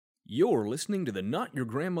You're listening to the Not Your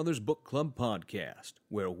Grandmother's Book Club podcast,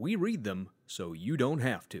 where we read them so you don't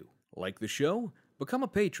have to. Like the show? Become a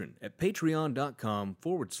patron at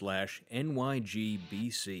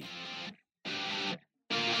patreon.com/NYGBC.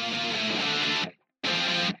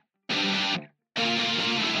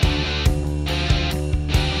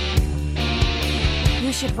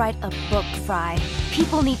 You should write a book, Fry.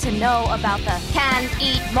 People need to know about the can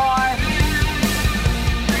eat more.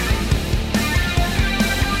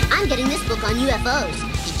 I'm getting this book on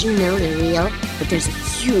UFOs. Did you know they're real? But there's a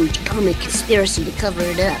huge government conspiracy to cover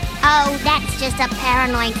it up. Oh, that's just a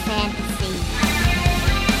paranoid fantasy.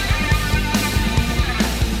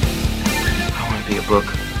 I want to be a book.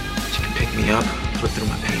 You can pick me up, flip through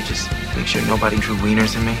my pages, make sure nobody drew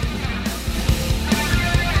wieners in me.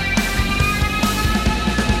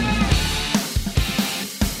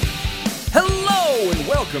 And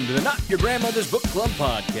welcome to the Not Your Grandmother's Book Club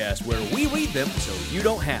podcast, where we read them so you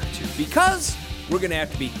don't have to, because we're going to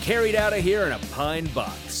have to be carried out of here in a pine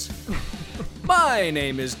box. My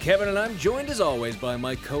name is Kevin, and I'm joined as always by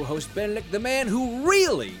my co-host Benedict, the man who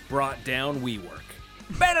really brought down WeWork.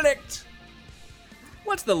 Benedict!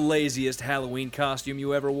 What's the laziest Halloween costume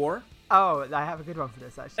you ever wore? Oh, I have a good one for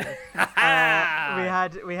this, actually.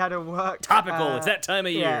 we had a work... Topical, it's that time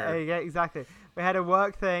of year. Yeah, exactly. We had a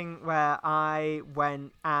work thing where I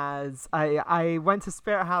went I went to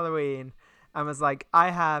Spirit Halloween and was like, I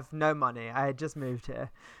have no money. I had just moved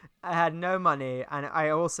here. I had no money, and I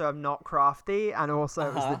also am not crafty, and also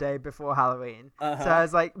it was the day before Halloween. So I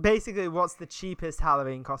was like, basically, what's the cheapest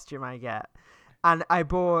Halloween costume I get? And I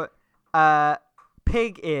bought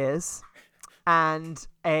pig ears and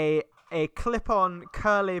a clip-on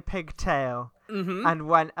curly pigtail and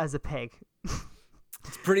went as a pig.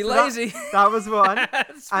 It's pretty lazy. That was one.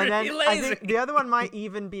 It's pretty lazy. I think the other one might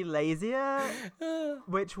even be lazier,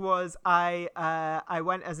 which was I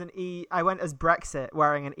went as Brexit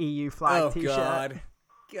wearing an EU flag t-shirt.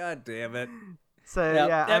 God damn it. So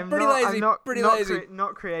I'm pretty not, lazy. I'm not, pretty not lazy.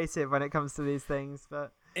 Not creative when it comes to these things,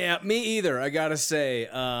 but. Yeah, me either, I gotta say.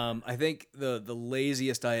 I think the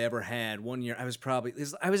laziest I ever had, one year, I was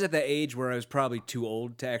at that age where I was probably too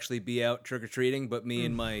old to actually be out trick-or-treating, but me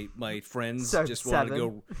and my friends just wanted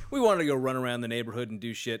to go run around the neighborhood and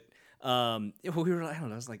do shit. We were, I don't know,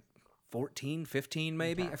 I was like 14, 15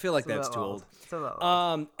 maybe? Okay. I feel like that's too old. It's a little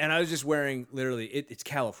old. And I was just wearing, literally, it's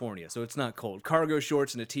California, so it's not cold, cargo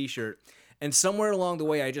shorts and a t-shirt, and somewhere along the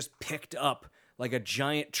way I just picked up like a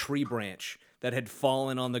giant tree branch that had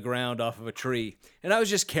fallen on the ground off of a tree. And I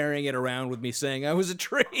was just carrying it around with me saying I was a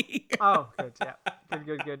tree. Oh, good, yeah.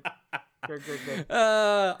 Good.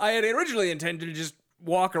 I had originally intended to just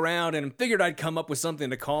walk around and figured I'd come up with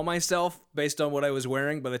something to call myself based on what I was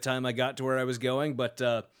wearing by the time I got to where I was going. But,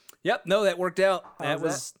 that worked out. That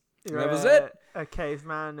was it. A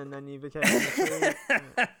caveman, and then you became a tree.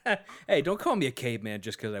 Hey, don't call me a caveman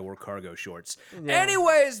just because I wore cargo shorts. Yeah.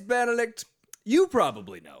 Anyways, Benedict, you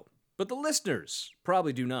probably know, but the listeners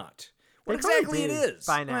probably do not. What exactly it is?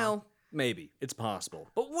 By now. Well, maybe. It's possible.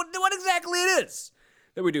 But what exactly it is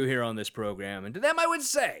that we do here on this program. And to them I would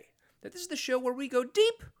say that this is the show where we go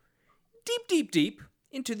deep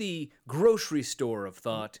into the grocery store of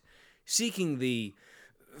thought, seeking the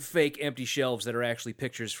fake empty shelves that are actually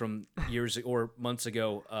pictures from years or months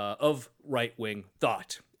ago of right-wing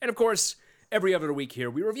thought. And of course, every other week here,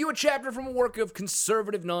 we review a chapter from a work of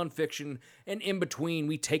conservative nonfiction, and in between,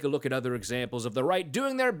 we take a look at other examples of the right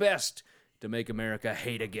doing their best to make America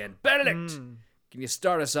hate again. Benedict, can you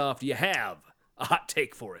start us off? Do you have a hot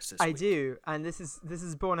take for us this week? I do, and this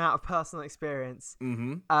is born out of personal experience.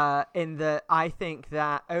 In that I think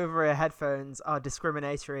that over-ear headphones are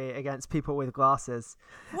discriminatory against people with glasses.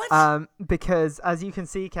 What? Because as you can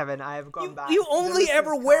see, Kevin, I have gone back. You only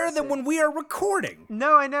ever wear them when we are recording.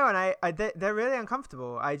 No, I know, and they're really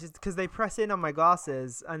uncomfortable. I just because they press in on my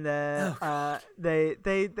glasses, and they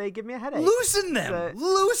give me a headache. Loosen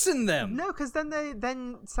them. No, because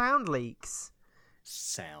then sound leaks.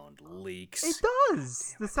 Sound leaks. It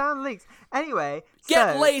does. The sound leaks. Anyway,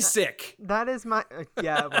 get LASIK. That is my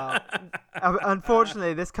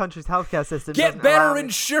unfortunately, this country's healthcare system get better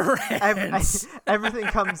insurance. Everything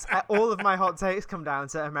comes. All of my hot takes come down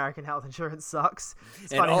to American health insurance sucks.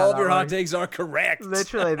 It's and all of your hot takes are correct.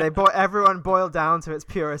 Literally, everyone boiled down to its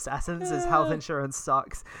purest essence is health insurance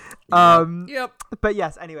sucks. Yep. But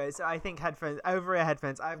yes, anyway, so I think over-ear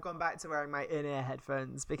headphones. I've gone back to wearing my in-ear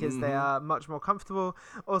headphones because they are much more comfortable.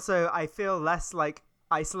 Also, I feel less like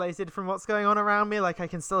isolated from what's going on around me. Like I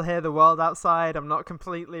can still hear the world outside. I'm not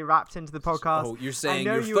completely wrapped into the podcast. Oh, you're saying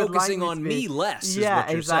you're focusing on me less. Yeah,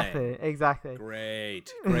 is what you're saying. Exactly.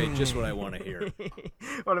 Great. Just what I want to hear.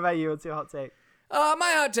 What about you? What's your hot take?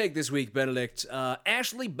 My hot take this week, Benedict.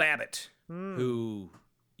 Ashley Babbitt, who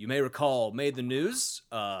you may recall made the news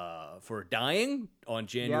for dying on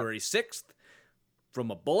January 6th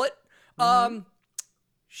from a bullet.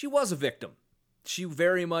 She was a victim. She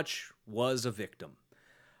very much was a victim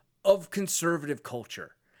of conservative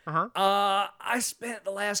culture. I spent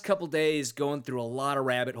the last couple days going through a lot of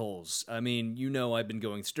rabbit holes. I mean, I've been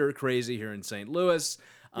going stir crazy here in St. Louis.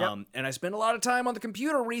 And I spent a lot of time on the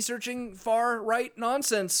computer researching far-right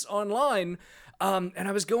nonsense online. And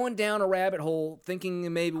I was going down a rabbit hole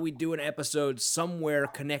thinking maybe we'd do an episode somewhere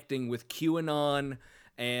connecting with QAnon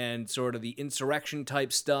and sort of the insurrection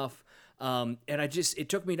type stuff. And it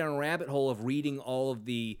took me down a rabbit hole of reading all of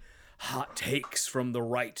the hot takes from the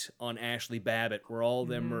right on Ashley Babbitt, where all of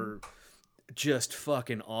them are just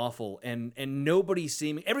fucking awful. And nobody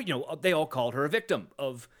seeming, they all called her a victim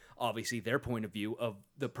of, obviously, their point of view of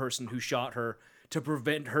the person who shot her to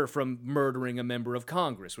prevent her from murdering a member of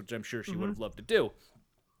Congress, which I'm sure she would have loved to do.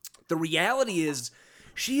 The reality is,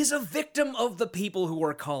 she is a victim of the people who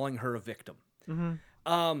are calling her a victim.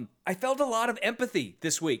 I felt a lot of empathy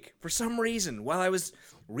this week for some reason while I was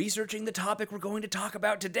researching the topic we're going to talk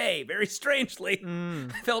about today. Very strangely,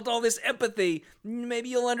 I felt all this empathy. Maybe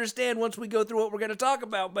you'll understand once we go through what we're going to talk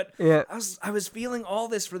about. But I was feeling all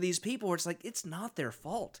this for these people where it's like, it's not their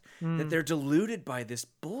fault that they're deluded by this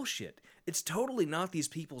bullshit. It's totally not these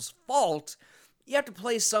people's fault. You have to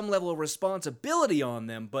place some level of responsibility on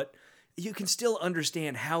them, but you can still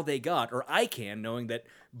understand how they got, or I can, knowing that,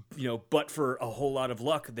 but for a whole lot of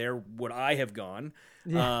luck, there would I have gone.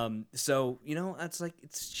 So, it's like,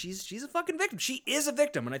 she's a fucking victim. She is a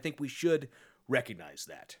victim, and I think we should recognize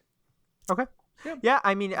that. Okay. Yeah,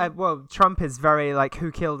 I mean, Trump is very,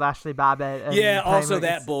 who killed Ashley Babbitt? And also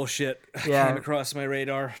that bullshit came across my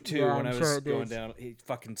radar, too, when I was going down. He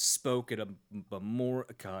fucking spoke at a more...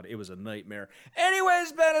 God, it was a nightmare.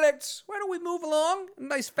 Anyways, Benedict, why don't we move along? A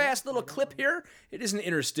nice, fast little clip here. It is an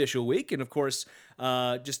interstitial week, and, of course,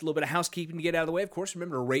 just a little bit of housekeeping to get out of the way. Of course,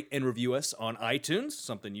 remember to rate and review us on iTunes,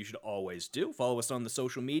 something you should always do. Follow us on the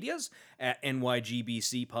social medias at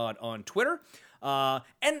NYGBC Pod on Twitter.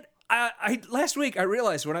 And... last week, I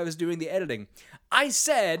realized when I was doing the editing, I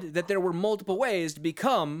said that there were multiple ways to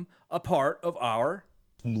become a part of our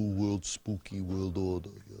New World Spooky World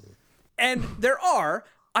Order. And there are.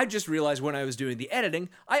 I just realized when I was doing the editing,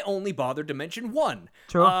 I only bothered to mention one.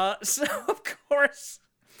 Sure. So, of course,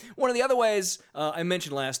 one of the other ways I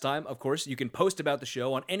mentioned last time, of course, you can post about the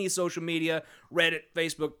show on any social media, Reddit,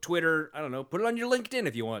 Facebook, Twitter, I don't know, put it on your LinkedIn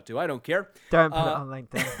if you want to. I don't care. Don't put it on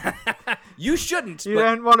LinkedIn. You shouldn't. You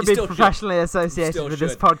don't want to be professionally associated with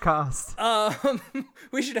this podcast.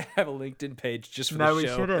 We should have a LinkedIn page just for the show. No, we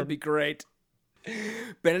shouldn't. That'd be great.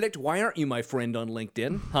 Benedict, why aren't you my friend on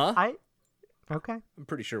LinkedIn? Huh? Okay. I'm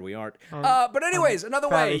pretty sure we aren't. But anyways, another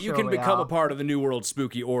way you can become a part of the New World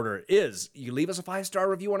Spooky Order is you leave us a 5-star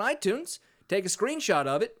review on iTunes, take a screenshot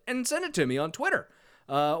of it, and send it to me on Twitter.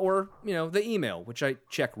 Or, the email, which I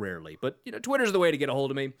check rarely. But, Twitter's the way to get a hold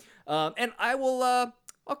of me. And I will,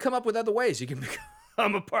 I'll come up with other ways you can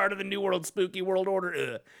become a part of the New World Spooky World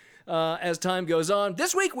Order as time goes on.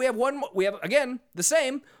 This week we have again, the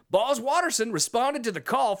same. Boz Watterson responded to the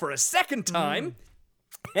call for a second time.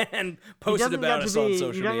 And posted about us on social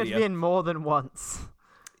media. You don't get to be in more than once.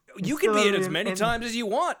 You can be in as many times as you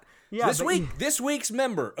want. Yeah, this week's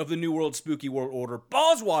member of the New World Spooky World Order,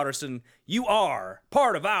 Boz Watterson, you are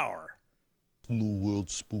part of our New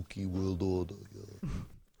World Spooky World Order. Yeah.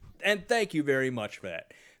 And thank you very much for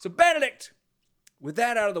that. So, Benedict, with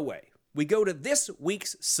that out of the way, we go to this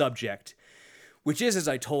week's subject, which is, as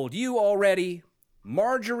I told you already,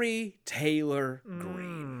 Marjorie Taylor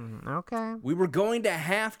Greene. Okay. We were going to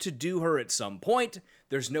have to do her at some point.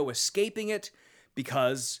 There's no escaping it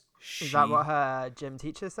because Is that what her gym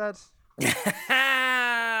teacher said?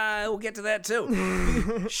 We'll get to that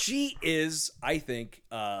too. She is, I think,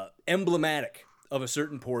 emblematic of a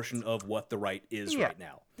certain portion of what the right is right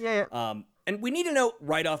now. Yeah. And we need to know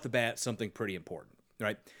right off the bat something pretty important,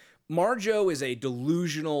 right? Marjo is a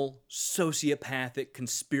delusional, sociopathic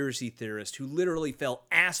conspiracy theorist who literally fell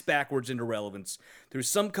ass backwards into relevance through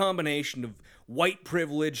some combination of white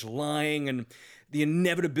privilege, lying, and the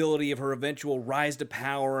inevitability of her eventual rise to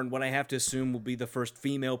power and what I have to assume will be the first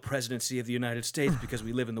female presidency of the United States because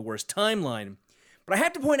we live in the worst timeline. But I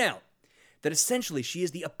have to point out that essentially she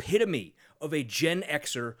is the epitome of a Gen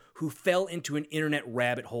Xer who fell into an internet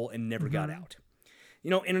rabbit hole and never got out.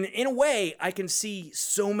 In a way, I can see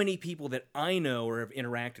so many people that I know or have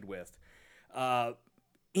interacted with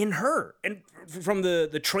in her. And from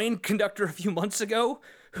the train conductor a few months ago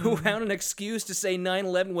who found an excuse to say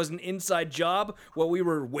 9/11 was an inside job while we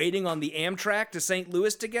were waiting on the Amtrak to St.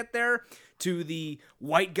 Louis to get there, to the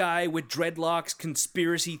white guy with dreadlocks,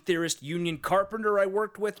 conspiracy theorist union carpenter I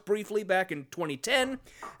worked with briefly back in 2010,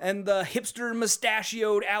 and the hipster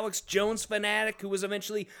mustachioed Alex Jones fanatic who was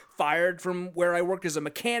eventually fired from where I worked as a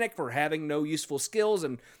mechanic for having no useful skills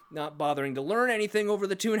and not bothering to learn anything over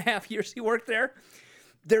the 2.5 years he worked there.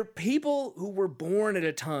 They're people who were born at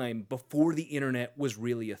a time before the internet was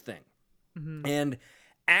really a thing. And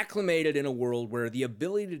acclimated in a world where the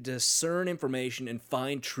ability to discern information and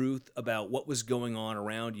find truth about what was going on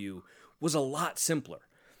around you was a lot simpler.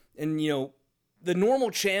 And, the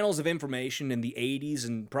normal channels of information in the 80s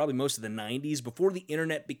and probably most of the 90s, before the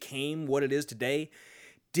internet became what it is today,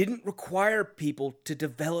 didn't require people to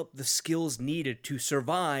develop the skills needed to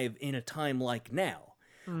survive in a time like now,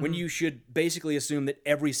 when you should basically assume that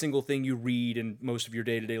every single thing you read in most of your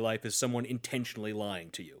day-to-day life is someone intentionally lying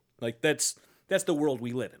to you. Like, that's the world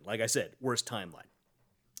we live in. Like I said, worst timeline.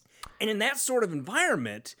 And in that sort of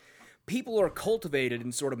environment, people are cultivated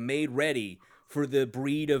and sort of made ready for the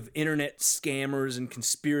breed of internet scammers and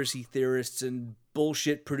conspiracy theorists and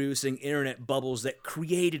bullshit-producing internet bubbles that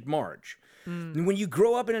created Marge. And when you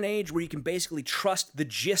grow up in an age where you can basically trust the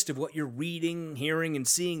gist of what you're reading, hearing, and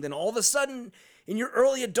seeing, then all of a sudden, in your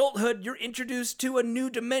early adulthood, you're introduced to a new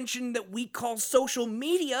dimension that we call social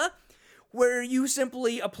media, where you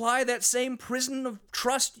simply apply that same prison of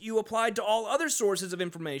trust you applied to all other sources of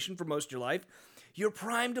information for most of your life. You're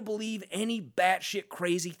primed to believe any batshit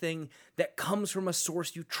crazy thing that comes from a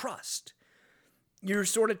source you trust. You're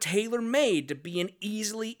sort of tailor-made to be an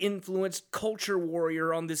easily influenced culture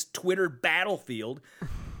warrior on this Twitter battlefield.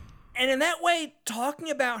 And in that way,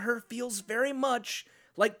 talking about her feels very much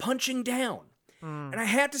like punching down. And I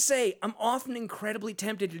have to say, I'm often incredibly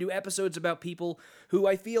tempted to do episodes about people who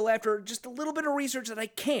I feel after just a little bit of research that I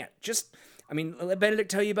can't. Let Benedict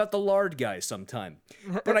tell you about the lard guys sometime.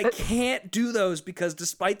 But I can't do those because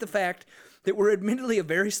despite the fact that we're admittedly a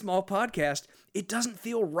very small podcast, it doesn't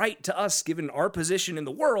feel right to us, given our position in the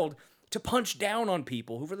world, to punch down on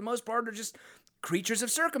people who for the most part are just creatures of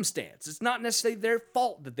circumstance. It's not necessarily their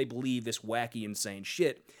fault that they believe this wacky, insane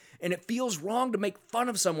shit. And it feels wrong to make fun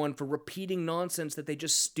of someone for repeating nonsense that they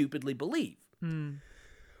just stupidly believe.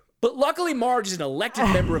 But luckily, Marge is an elected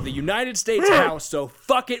member of the United States House, so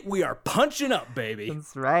fuck it, we are punching up, baby.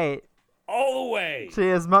 That's right. All the way. She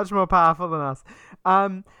is much more powerful than us.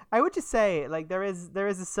 I would just say, there is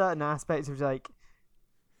a certain aspect of,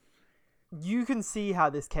 you can see how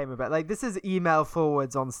this came about. This is email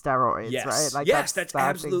forwards on steroids, yes. right? Yes, that's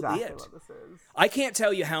absolutely exactly it. What this is. I can't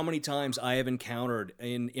tell you how many times I have encountered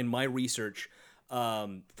in my research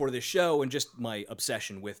for this show and just my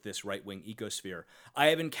obsession with this right-wing ecosphere, I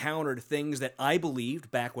have encountered things that I believed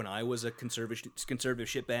back when I was a conservative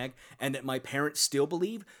shitbag and that my parents still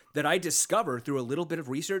believe, that I discover through a little bit of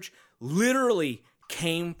research literally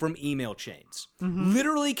came from email chains.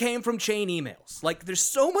 Literally came from chain emails. There's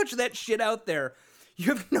so much of that shit out there.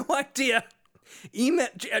 You have no idea.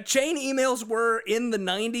 Chain emails were in the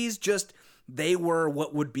 90s, they were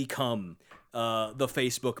what would become the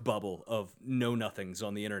Facebook bubble of know-nothings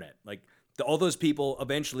on the internet. All those people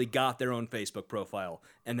eventually got their own Facebook profile,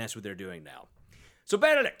 and that's what they're doing now. So,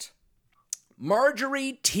 Benedict,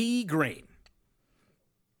 Marjorie T. Greene.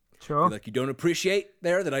 Sure. Feel like you don't appreciate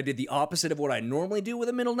there that I did the opposite of what I normally do with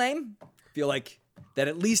a middle name? Feel like that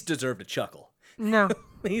at least deserved a chuckle. No. At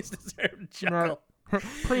least deserved a chuckle. No.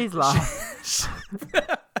 Please laugh.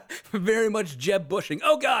 Very much Jeb Bushing.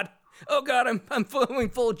 Oh God, I'm going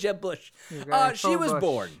full Jeb Bush. She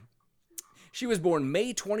was born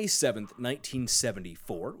May 27th,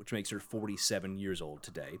 1974, which makes her 47 years old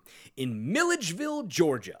today, in Milledgeville,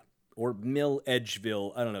 Georgia. Or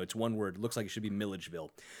Mill-Edgeville. I don't know. It's one word. Looks like it should be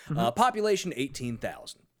Milledgeville. Population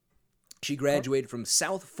 18,000. She graduated from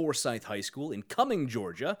South Forsyth High School in Cumming,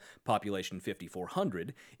 Georgia, population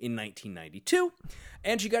 5,400, in 1992.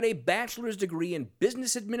 And she got a bachelor's degree in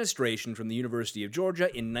business administration from the University of Georgia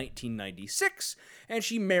in 1996. And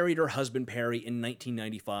she married her husband, Perry, in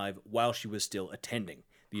 1995 while she was still attending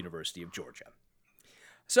the University of Georgia.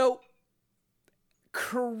 So,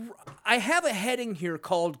 I have a heading here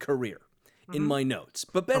called career in my notes.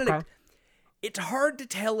 But Benedict, it's hard to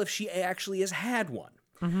tell if she actually has had one.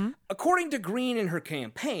 According to Greene in her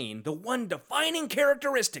campaign, the one defining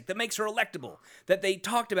characteristic that makes her electable, that they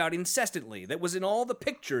talked about incessantly, that was in all the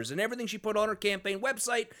pictures and everything she put on her campaign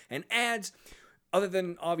website and ads, other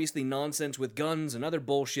than obviously nonsense with guns and other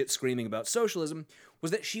bullshit screaming about socialism,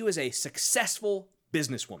 was that she was a successful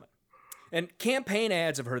businesswoman. And campaign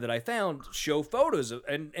ads of her that I found show photos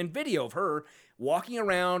and video of her walking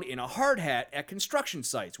around in a hard hat at construction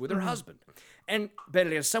sites with her husband. And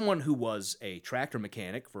Benedict, as someone who was a tractor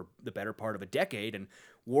mechanic for the better part of a decade and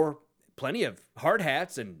wore plenty of hard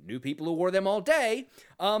hats and knew people who wore them all day,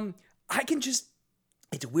 I can just,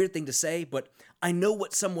 it's a weird thing to say, but I know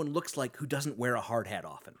what someone looks like who doesn't wear a hard hat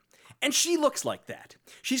often. And she looks like that.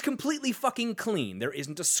 She's completely fucking clean. There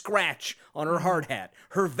isn't a scratch on her hard hat.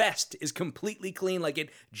 Her vest is completely clean, like it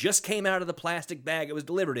just came out of the plastic bag it was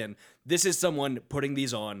delivered in. This is someone putting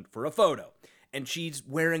these on for a photo. And she's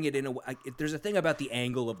wearing it in a... There's a thing about the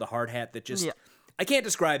angle of the hard hat that just... Yeah. I can't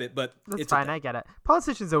describe it, but that's it's fine. I get it.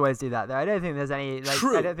 Politicians always do that, though. I don't think there's any...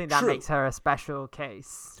 True, I don't think that makes her a special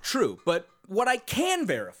case. True, but what I can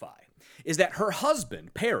verify is that her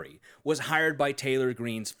husband, Perry, was hired by Taylor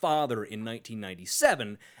Greene's father in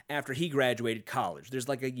 1997 after he graduated college. There's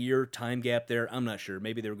like a year time gap there. I'm not sure.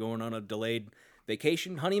 Maybe they were going on a delayed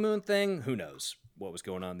vacation, honeymoon thing. Who knows what was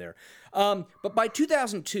going on there. But by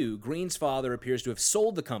 2002, Greene's father appears to have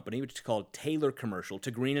sold the company, which is called Taylor Commercial,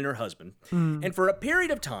 to Greene and her husband. And for a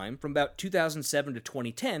period of time, from about 2007 to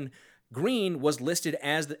 2010, Greene was listed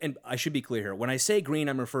as, and I should be clear here, when I say Greene,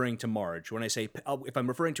 I'm referring to Marge. When I say, if I'm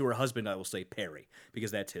referring to her husband, I will say Perry,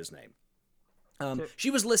 because that's his name.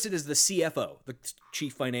 She was listed as the CFO, the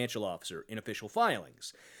Chief Financial Officer, in official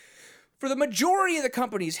filings. For the majority of the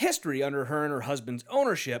company's history under her and her husband's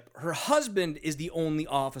ownership, her husband is the only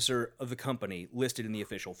officer of the company listed in the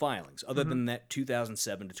official filings, other than that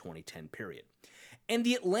 2007 to 2010 period. And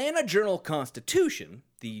the Atlanta Journal-Constitution,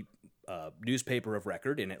 the newspaper of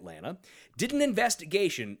record in Atlanta, did an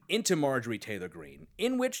investigation into Marjorie Taylor Greene,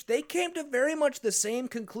 in which they came to very much the same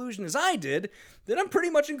conclusion as I did, that I'm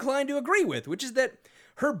pretty much inclined to agree with, which is that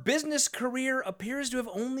her business career appears to have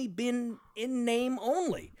only been in name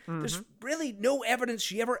only. There's really no evidence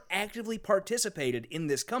she ever actively participated in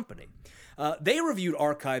this company. They reviewed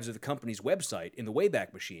archives of the company's website in the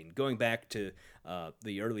Wayback Machine, going back to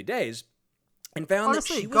the early days, and found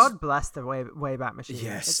Honestly, that she was... God bless the Wayback Machine.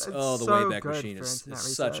 Yes. It's the so Wayback good Machine for is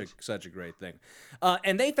internet such a great thing.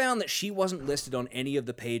 And they found that she wasn't listed on any of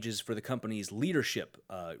the pages for the company's leadership,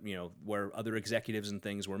 where other executives and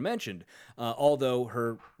things were mentioned, although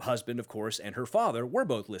her husband, of course, and her father were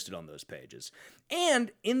both listed on those pages.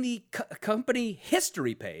 And in the company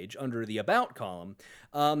history page, under the About column,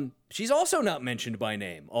 she's also not mentioned by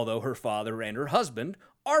name, although her father and her husband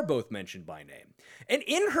are both mentioned by name. And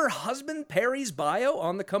in her husband Perry's bio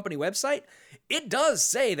on the company website, it does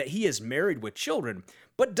say that he is married with children,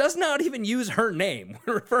 but does not even use her name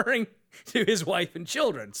when referring to his wife and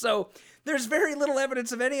children. So there's very little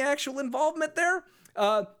evidence of any actual involvement there.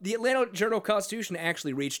 The Atlanta Journal-Constitution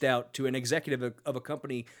actually reached out to an executive of a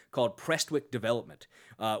company called Prestwick Development,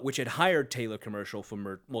 which had hired Taylor Commercial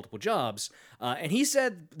for multiple jobs, and he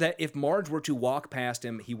said that if Marge were to walk past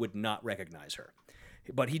him, he would not recognize her.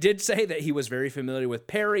 But he did say that he was very familiar with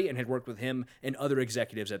Perry and had worked with him and other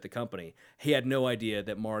executives at the company. He had no idea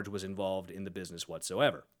that Marge was involved in the business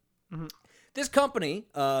whatsoever. This company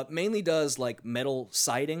mainly does like metal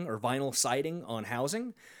siding or vinyl siding on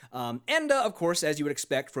housing. And of course, as you would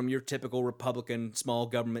expect from your typical Republican small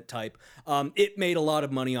government type, it made a lot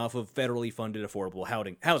of money off of federally funded affordable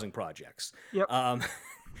housing projects. Yep.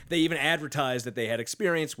 They even advertised that they had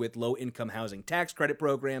experience with low-income housing tax credit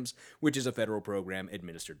programs, which is a federal program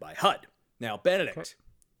administered by HUD. Now, Benedict,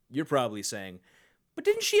 you're probably saying, but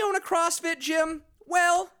didn't she own a CrossFit gym?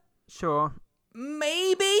 Well, sure.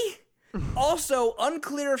 Maybe. Also,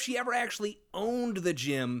 unclear if she ever actually owned the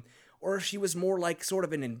gym or if she was more like sort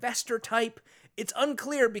of an investor type. It's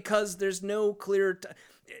unclear because there's no clear...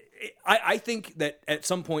 I think that at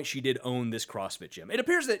some point she did own this CrossFit gym. It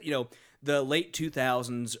appears that, the late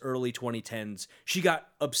 2000s, early 2010s, she got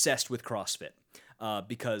obsessed with CrossFit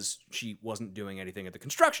because she wasn't doing anything at the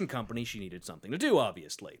construction company. She needed something to do,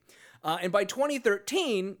 obviously. And by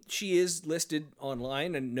 2013, she is listed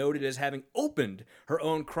online and noted as having opened her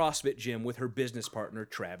own CrossFit gym with her business partner,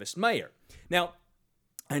 Travis Mayer. Now,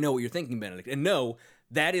 I know what you're thinking, Benedict, and no,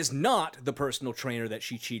 that is not the personal trainer that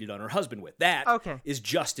she cheated on her husband with. That is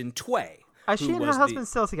Justin Tway. Are she and her husband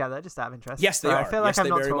still together, just out of interest? Yes, they are. I feel like yes, I'm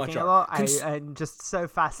not very talking a lot. I'm just so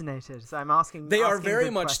fascinated, so I'm asking. They are asking very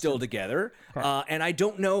good much questions. still together, and I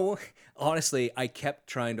don't know. Honestly, I kept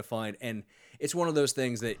trying to find, and it's one of those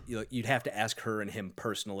things that you'd have to ask her and him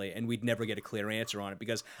personally, and we'd never get a clear answer on it,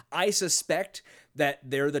 because I suspect that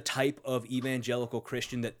they're the type of evangelical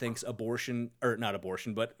Christian that thinks abortion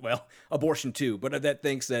too, but that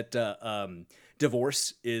thinks that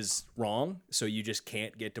divorce is wrong, so you just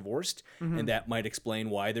can't get divorced, and that might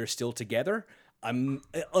explain why they're still together. I'm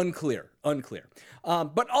unclear.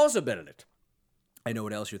 But also, Benedict, I know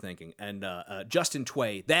what else you're thinking, and Justin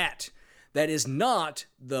Tway, that that is not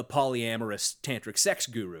the polyamorous tantric sex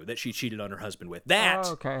guru that she cheated on her husband with. That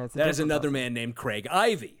is another man named Craig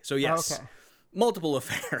Ivey. So yes, multiple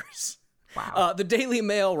affairs. Wow. The Daily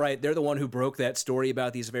Mail, right? They're the one who broke that story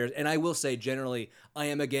about these affairs. And I will say, generally, I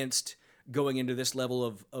am against going into this level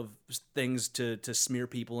of things to smear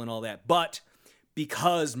people and all that. But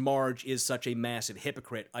because Marge is such a massive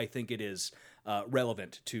hypocrite, I think it is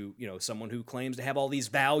relevant to, someone who claims to have all these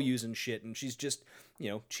values and shit, and she's just,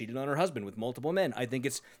 cheated on her husband with multiple men. I think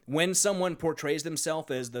it's when someone portrays themselves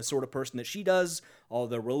as the sort of person that she does, all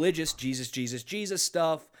the religious Jesus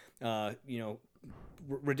stuff,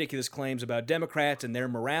 ridiculous claims about Democrats and their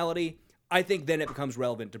morality, I think then it becomes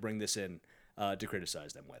relevant to bring this in to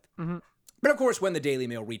criticize them with. Mm-hmm. But of course, when the Daily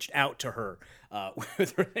Mail reached out to her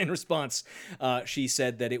in response, she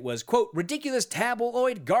said that it was, quote, ridiculous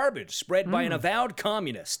tabloid garbage spread by an avowed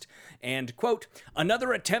communist, and, quote,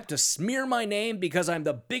 another attempt to smear my name because I'm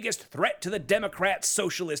the biggest threat to the Democrats'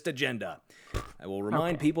 socialist agenda. I will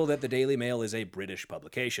remind people that the Daily Mail is a British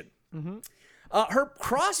publication. Mm-hmm. Her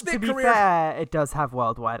CrossFit career... To be fair, it does have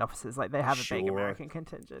worldwide offices. Like, they have a big American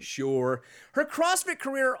contingent. Sure. Her CrossFit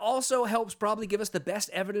career also helps probably give us the best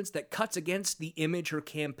evidence that cuts against the image her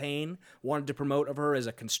campaign wanted to promote of her as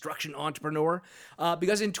a construction entrepreneur.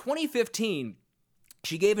 Because in 2015,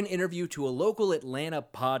 she gave an interview to a local Atlanta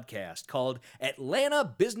podcast called Atlanta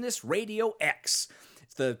Business Radio X.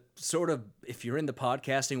 It's the sort of, if you're in the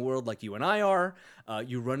podcasting world like you and I are,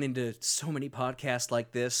 you run into so many podcasts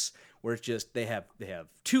like this where it's just they have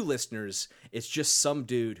 2 listeners. It's just some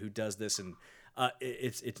dude who does this, and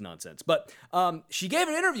it's nonsense. But she gave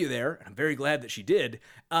an interview there, and I'm very glad that she did,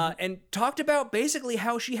 and talked about basically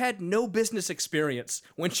how she had no business experience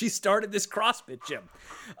when she started this CrossFit gym.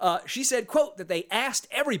 She said, quote, that they asked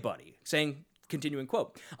everybody, saying, continuing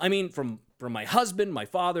quote, I mean, from my husband, my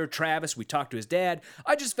father, Travis, we talked to his dad.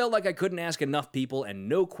 I just felt like I couldn't ask enough people, and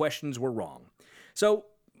no questions were wrong. So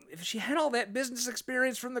if she had all that business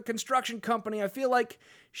experience from the construction company, I feel like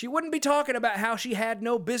she wouldn't be talking about how she had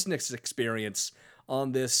no business experience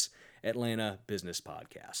on this Atlanta business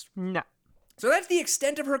podcast. No. So that's the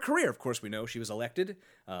extent of her career. Of course, we know she was elected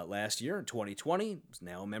last year in 2020. Is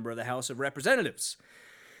now a member of the House of Representatives.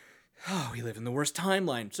 Oh, we live in the worst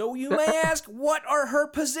timeline. So you may ask, what are her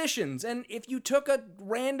positions? And if you took a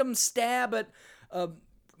random stab at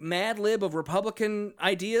Mad Lib of Republican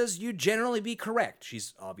ideas, you'd generally be correct.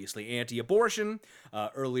 She's obviously anti-abortion.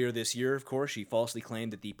 Earlier this year, of course, she falsely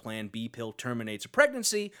claimed that the Plan B pill terminates a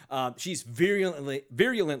pregnancy. She's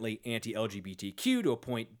virulently anti-LGBTQ to a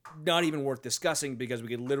point not even worth discussing because we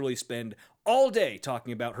could literally spend all day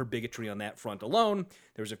talking about her bigotry on that front alone.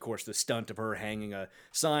 There's, of course, the stunt of her hanging a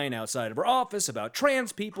sign outside of her office about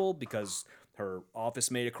trans people because her office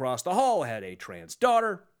mate across the hall had a trans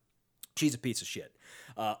daughter. She's a piece of shit.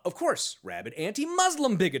 Of course, rabid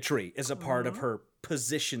anti-Muslim bigotry is a part of her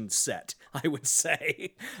position set, I would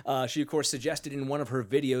say. She, of course, suggested in one of her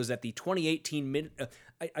videos that the 2018...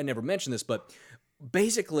 I never mentioned this, but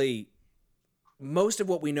basically, most of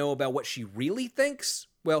what we know about what she really thinks,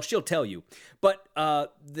 well, she'll tell you. But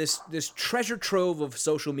this treasure trove of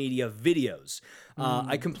social media videos.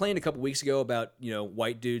 I complained a couple weeks ago about,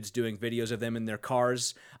 white dudes doing videos of them in their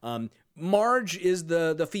cars. Marge is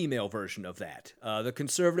the female version of that, the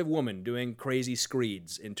conservative woman doing crazy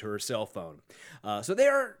screeds into her cell phone. So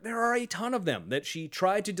there are a ton of them that she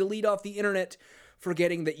tried to delete off the internet,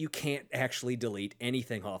 forgetting that you can't actually delete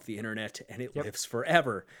anything off the internet and it lives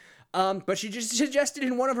forever. But she just suggested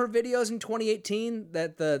in one of her videos in 2018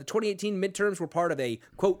 that the 2018 midterms were part of a,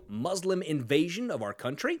 quote, Muslim invasion of our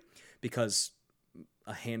country because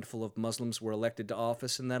a handful of Muslims were elected to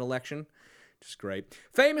office in that election. Just great.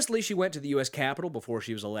 Famously, she went to the U.S. Capitol before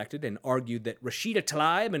she was elected and argued that Rashida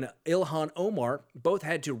Tlaib and Ilhan Omar both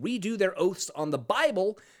had to redo their oaths on the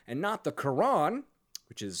Bible and not the Quran,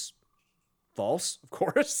 which is false, of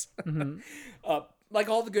course. Mm-hmm. Like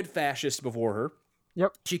all the good fascists before her.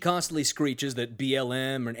 Yep. She constantly screeches that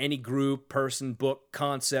BLM or any group, person, book,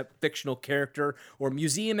 concept, fictional character, or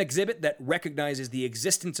museum exhibit that recognizes the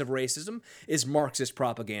existence of racism is Marxist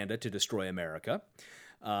propaganda to destroy America.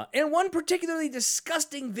 In one particularly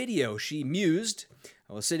disgusting video, she mused,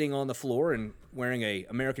 I was sitting on the floor and wearing a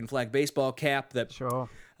American flag baseball cap that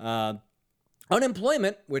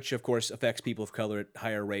unemployment, which of course affects people of color at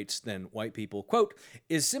higher rates than white people, quote,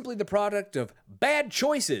 is simply the product of bad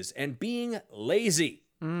choices and being lazy.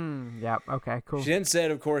 Yeah, okay, cool. She then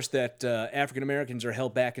said, of course, that African Americans are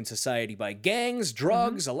held back in society by gangs,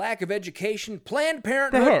 drugs, a lack of education, Planned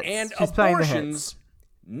Parenthood, and abortions,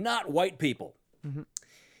 not white people. Mm-hmm.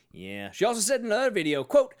 Yeah. She also said in another video,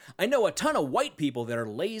 quote, "I know a ton of white people that are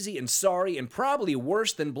lazy and sorry and probably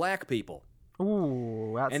worse than black people."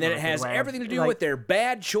 Ooh, that's And that not it a good has way of- everything to do like, with their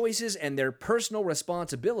bad choices and their personal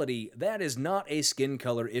responsibility. That is not a skin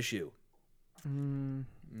color issue.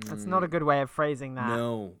 That's not a good way of phrasing that.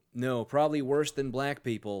 No, probably worse than black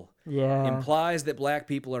people. Yeah. Implies that black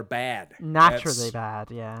people are bad. Naturally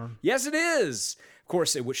bad, yeah. Yes, it is. Of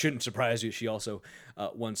course, it shouldn't surprise you. She also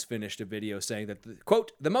once finished a video saying that,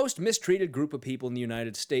 quote, "The most mistreated group of people in the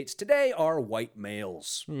United States today are white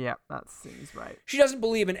males." Yeah, that seems right. She doesn't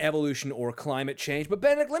believe in evolution or climate change, but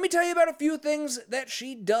Benedict, let me tell you about a few things that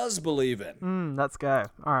she does believe in. Let's go.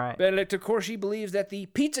 All right. Benedict, of course, she believes that the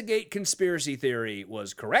Pizzagate conspiracy theory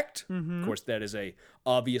was correct. Of course, that is a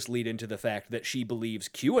obvious lead into the fact that she believes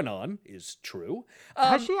QAnon is true.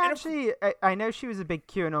 Has she actually? I know she was a big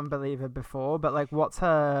QAnon believer before, but like, what's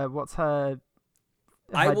her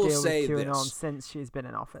I will deal say with QAnon this. since she's been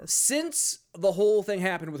in office? Since the whole thing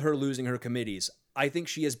happened with her losing her committees, I think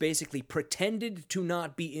she has basically pretended to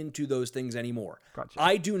not be into those things anymore. Gotcha.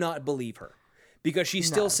 I do not believe her because she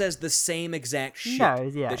still says the same exact shit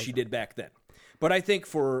that she did back then. But I think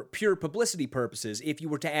for pure publicity purposes, if you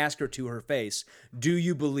were to ask her to her face, do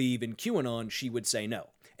you believe in QAnon, she would say no.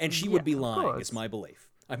 And she would be lying, is my belief.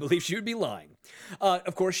 I believe she would be lying.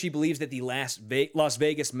 Of course, she believes that the Las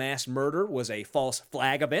Vegas mass murder was a false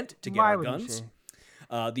flag event to get our guns.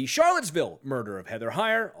 The Charlottesville murder of Heather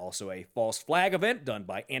Heyer, also a false flag event done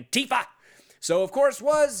by Antifa. So, of course,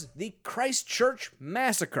 was the Christchurch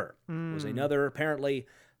massacre. Was another apparently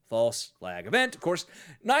false flag event. Of course,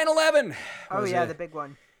 9/11 was the big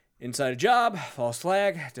one. inside a job, false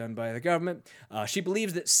flag, done by the government. She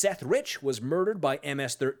believes that Seth Rich was murdered by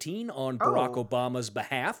MS-13 on Barack Obama's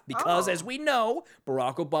behalf because, as we know,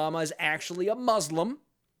 Barack Obama is actually a Muslim.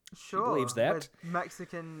 Sure. She believes that. With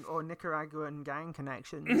Mexican or Nicaraguan gang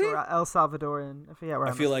connections, or El Salvadorian. I forget where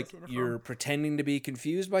I feel like you're pretending to be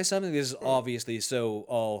confused by something. This is obviously so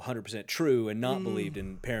all 100% true and not believed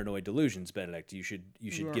in paranoid delusions, Benedict. You should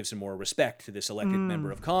give some more respect to this elected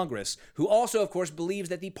member of Congress, who also, of course, believes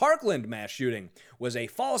that the Parkland mass shooting was a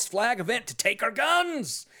false flag event to take our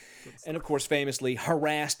guns. And, of course, famously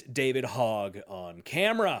harassed David Hogg on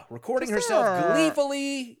camera, recording herself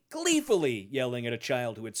gleefully yelling at a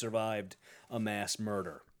child who had survived a mass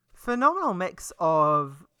murder. Phenomenal mix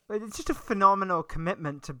of... It's just a phenomenal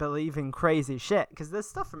commitment to believing crazy shit, because there's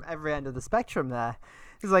stuff from every end of the spectrum there.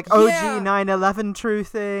 There's like OG 9/11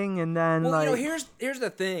 truthing, and then well, here's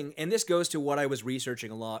the thing, and this goes to what I was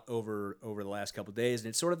researching a lot over the last couple of days, and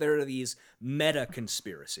it's sort of there are these meta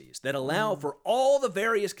conspiracies that allow for all the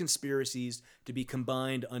various conspiracies to be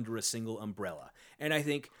combined under a single umbrella. And I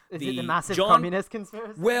think is it the massive communist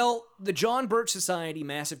conspiracy? Well, the John Birch Society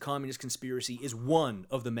massive communist conspiracy is one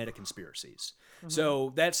of the meta conspiracies.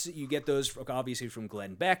 So you get those obviously from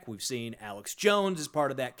Glenn Beck. We've seen Alex Jones as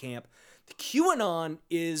part of that camp. The QAnon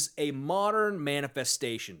is a modern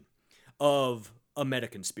manifestation of a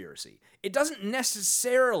meta-conspiracy. It doesn't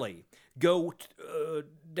necessarily go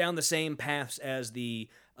down the same paths as the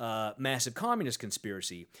massive communist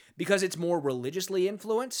conspiracy because it's more religiously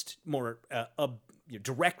influenced, more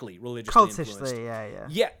directly religiously influenced. Cultishly,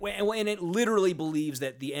 Yeah, and it literally believes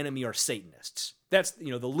that the enemy are Satanists. That's,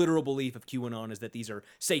 the literal belief of QAnon is that these are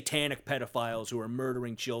satanic pedophiles who are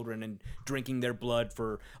murdering children and drinking their blood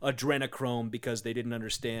for adrenochrome because they didn't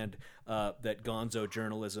understand that gonzo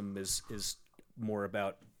journalism is more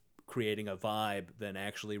about creating a vibe than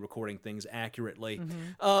actually recording things accurately.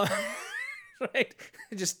 Right?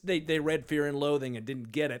 Just they read Fear and Loathing and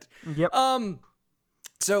didn't get it. Yep.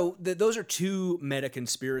 So those are two meta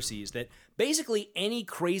conspiracies that basically any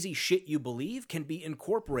crazy shit you believe can be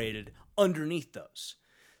incorporated underneath those.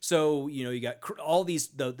 So, you got all these,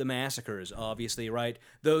 the massacres, obviously, right?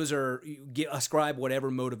 Those are, ascribe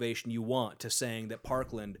whatever motivation you want to saying that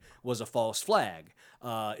Parkland was a false flag.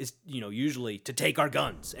 Is usually to take our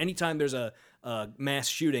guns. Anytime there's a mass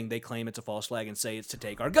shooting, they claim it's a false flag and say it's to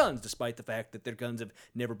take our guns, despite the fact that their guns have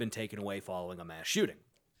never been taken away following a mass shooting.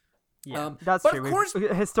 Yeah, that's true. Of course, we've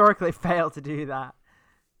historically failed to do that.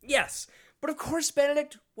 Yes. But of course,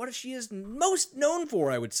 Benedict, what she is most known for,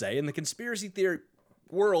 I would say, in the conspiracy theory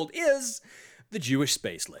world is the Jewish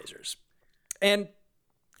space lasers. And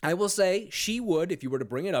I will say she would, if you were to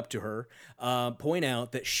bring it up to her, point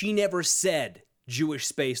out that she never said Jewish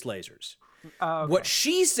space lasers. Okay. What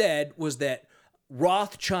she said was that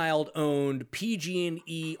Rothschild-owned,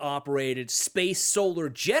 PG&E-operated space solar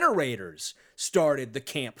generators started the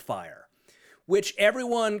campfire, which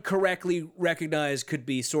everyone correctly recognized could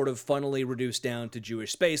be sort of funnily reduced down to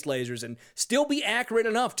Jewish space lasers and still be accurate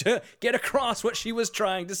enough to get across what she was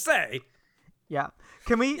trying to say. Yeah.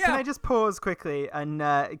 Can I just pause quickly and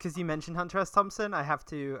because you mentioned Hunter S. Thompson, I have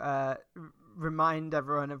to remind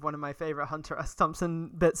everyone of one of my favorite Hunter S.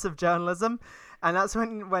 Thompson bits of journalism, and that's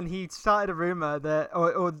when he started a rumor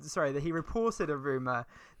that he reported a rumor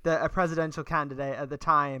that a presidential candidate at the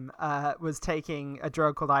time was taking a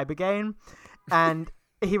drug called Ibogaine, and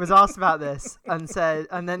he was asked about this and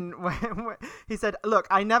then he said, "Look,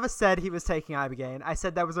 I never said he was taking Ibogaine. I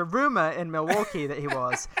said there was a rumor in Milwaukee that he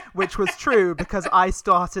was, which was true because I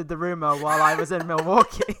started the rumor while I was in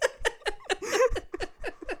Milwaukee."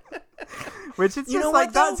 Which is just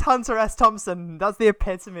like, that's Hunter S. Thompson. That's the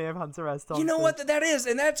epitome of Hunter S. Thompson. You know what that is?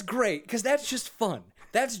 And that's great, because that's just fun.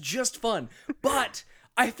 That's just fun. But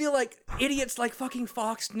I feel like idiots like fucking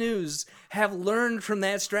Fox News have learned from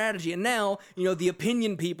that strategy. And now, the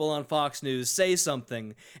opinion people on Fox News say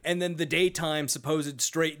something, and then the daytime supposed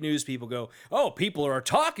straight news people go, "Oh, people are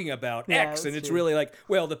talking about X." And it's true. really like,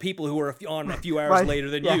 well, the people who are on a few hours later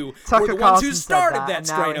than you Tucker were the ones Carlson who said started that and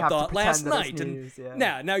now strain we of have to thought last pretend that night. it's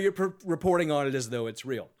news, Now you're reporting on it as though it's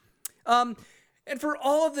real. And for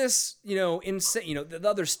all of this, insane, the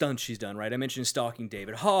other stunts she's done, right? I mentioned stalking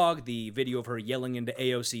David Hogg, the video of her yelling into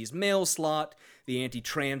AOC's mail slot, the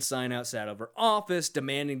anti-trans sign outside of her office,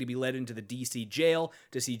 demanding to be led into the D.C. jail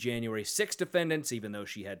to see January 6 defendants, even though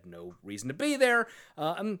she had no reason to be there,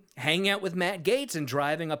 hanging out with Matt Gaetz and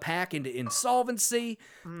driving a PAC into insolvency,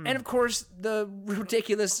 and of course, the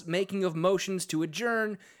ridiculous making of motions to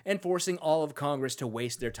adjourn and forcing all of Congress to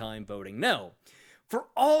waste their time voting no. For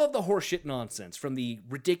all of the horseshit nonsense, from the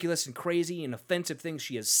ridiculous and crazy and offensive things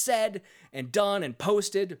she has said and done and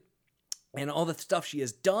posted, and all the stuff she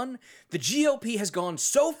has done, the GOP has gone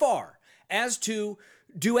so far as to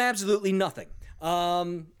do absolutely nothing.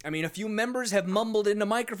 A few members have mumbled into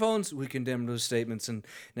microphones, "We condemn those statements, and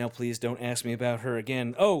now please don't ask me about her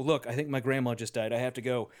again. Oh, look, I think my grandma just died. I have to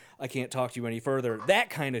go. I can't talk to you any further." That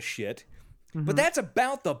kind of shit. Mm-hmm. But that's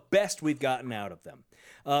about the best we've gotten out of them.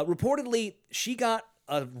 Reportedly, she got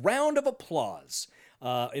a round of applause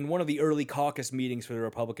in one of the early caucus meetings for the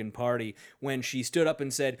Republican Party when she stood up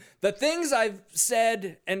and said, "The things I've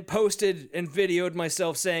said and posted and videoed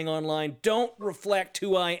myself saying online don't reflect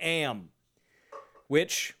who I am."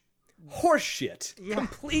 Which, horseshit. Yeah.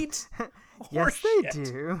 Complete horseshit. Yes, they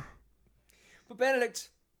do. But Benedict,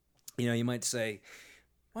 you might say,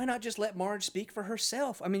 why not just let Marge speak for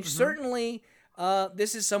herself? Certainly,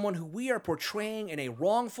 this is someone who we are portraying in a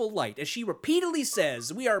wrongful light. As she repeatedly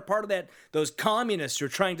says, we are part of those communists who are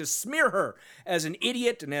trying to smear her as an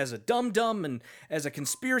idiot and as a dum-dum and as a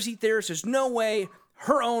conspiracy theorist. There's no way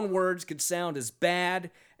her own words could sound as bad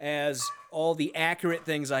as all the accurate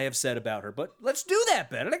things I have said about her. But let's do that,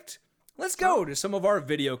 Benedict. Let's go to some of our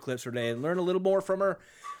video clips for today and learn a little more from her,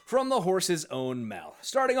 from the horse's own mouth.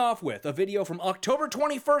 Starting off with a video from October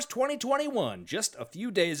 21st, 2021, just a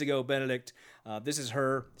few days ago, Benedict. This is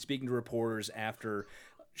her speaking to reporters after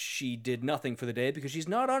she did nothing for the day because she's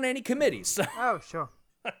not on any committees. Oh, sure.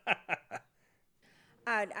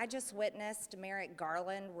 I just witnessed Merrick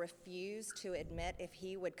Garland refuse to admit if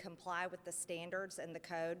he would comply with the standards and the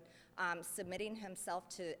code, submitting himself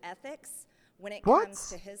to ethics when it comes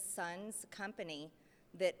to his son's company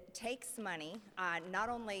that takes money, not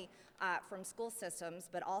only from school systems,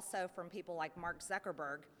 but also from people like Mark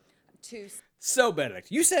Zuckerberg. So,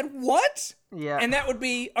 Benedict, you said what? Yeah. And that would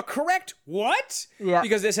be a correct what? Yeah.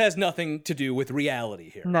 Because this has nothing to do with reality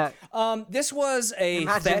here. No. This was a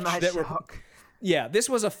Imagine my fetch shock. this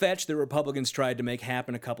was a fetch that Republicans tried to make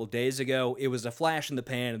happen a couple days ago. It was a flash in the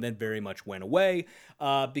pan and then very much went away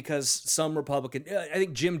because some Republican, I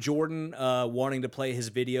think Jim Jordan wanting to play his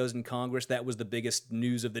videos in Congress, that was the biggest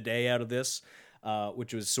news of the day out of this.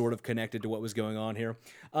 Which was sort of connected to what was going on here.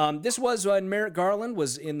 This was when Merrick Garland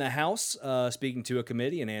was in the House speaking to a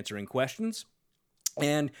committee and answering questions.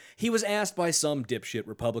 And he was asked by some dipshit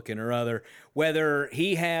Republican or other whether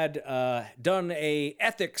he had done a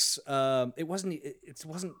ethics. It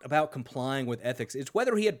wasn't about complying with ethics. It's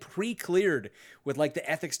whether he had pre-cleared with like the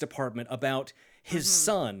ethics department about his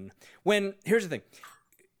son. When here's the thing,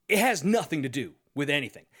 it has nothing to do with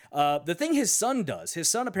anything. The thing his son does, his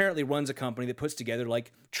son apparently runs a company that puts together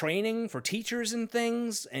like training for teachers and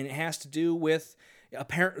things, and it has to do with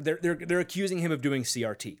they're accusing him of doing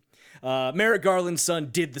CRT. Merrick Garland's son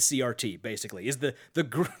did the CRT, basically, is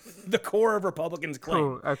the core of Republicans'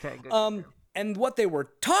 claim. Cool. Okay, good. And what they were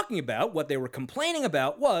talking about, what they were complaining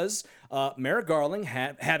about was Merrick Garland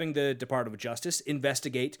having the Department of Justice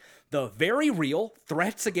investigate the very real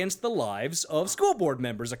threats against the lives of school board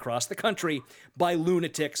members across the country by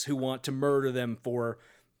lunatics who want to murder them for,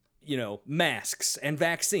 masks and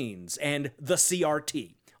vaccines and the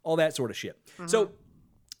CRT, all that sort of shit. Mm-hmm. So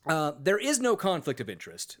There is no conflict of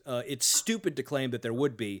interest. It's stupid to claim that there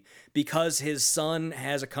would be because his son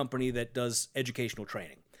has a company that does educational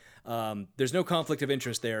training. There's no conflict of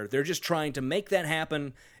interest there. They're just trying to make that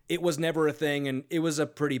happen. It was never a thing, and it was a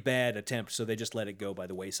pretty bad attempt, so they just let it go by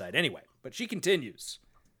the wayside anyway. But she continues.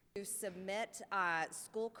 To submit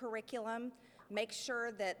school curriculum, make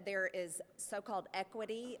sure that there is so-called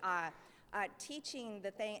equity, teaching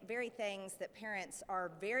the very things that parents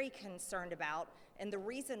are very concerned about, and the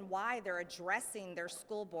reason why they're addressing their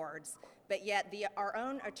school boards, but yet our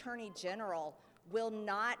own Attorney General will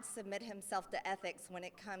not submit himself to ethics when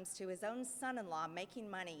it comes to his own son-in-law making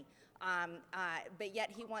money, but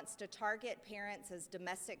yet he wants to target parents as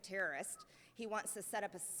domestic terrorists. He wants to set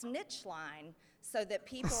up a snitch line so that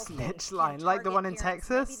people snitch line, like the one in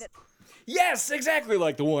Texas? Yes, exactly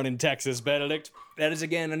like the one in Texas, Benedict. That is,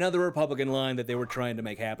 again, another Republican line that they were trying to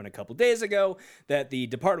make happen a couple days ago, that the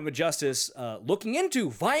Department of Justice, looking into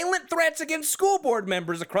violent threats against school board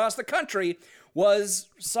members across the country, was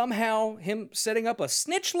somehow him setting up a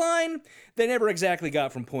snitch line. They never exactly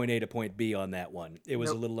got from point A to point B on that one. It was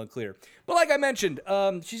a little unclear. But like I mentioned,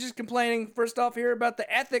 she's just complaining, first off here, about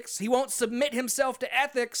the ethics. He won't submit himself to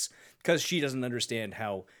ethics because she doesn't understand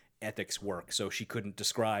how ethics work, so she couldn't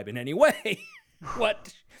describe in any way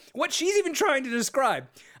what she's even trying to describe.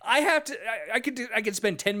 I could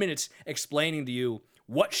spend 10 minutes explaining to you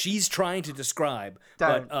what she's trying to describe,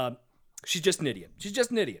 but she's just an idiot. She's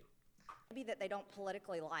just an idiot. Maybe that they don't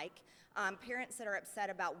politically like. Parents that are upset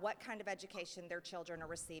about what kind of education their children are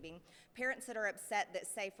receiving. Parents that are upset that,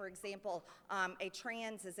 say, for example, a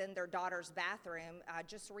trans is in their daughter's bathroom.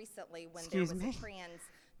 Just recently, when there was a trans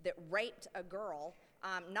that raped a girl,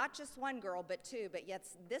 not just one girl, but two, but yet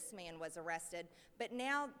this man was arrested. But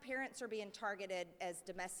now parents are being targeted as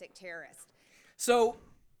domestic terrorists. So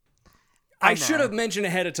I should have mentioned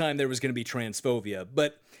ahead of time there was going to be transphobia,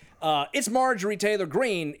 but it's Marjorie Taylor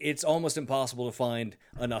Greene. It's almost impossible to find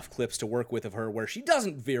enough clips to work with of her where she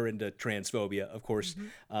doesn't veer into transphobia, of course.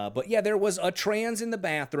 But yeah, there was a trans in the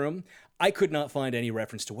bathroom. I could not find any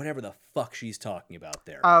reference to whatever the fuck she's talking about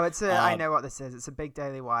there. Oh, I know what this is. It's a big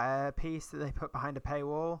Daily Wire piece that they put behind a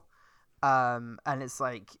paywall. And it's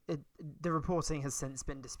like, the reporting has since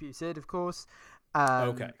been disputed, of course.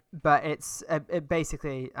 Okay. But it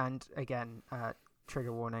basically, and again,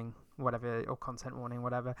 trigger warning, whatever, or content warning,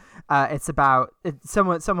 whatever. It's about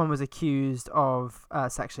someone was accused of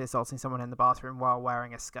sexually assaulting someone in the bathroom while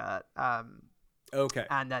wearing a skirt. Okay.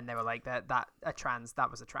 And then they were like that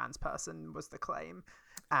was a trans person was the claim,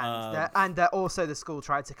 and that also the school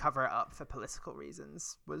tried to cover it up for political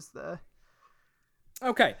reasons was the.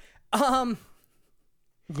 Okay.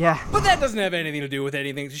 Yeah. But that doesn't have anything to do with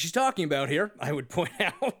anything she's talking about here, I would point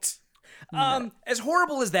out. As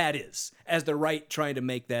horrible as that is, as the right trying to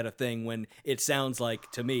make that a thing when it sounds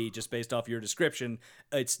like, to me, just based off your description,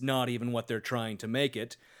 it's not even what they're trying to make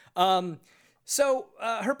it. So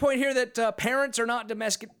her point here that parents are not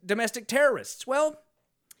domestic terrorists. Well,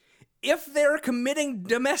 if they're committing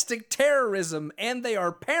domestic terrorism and they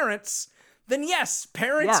are parents, then yes,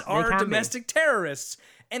 parents are domestic terrorists.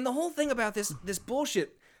 And the whole thing about this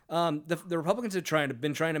bullshit, the Republicans have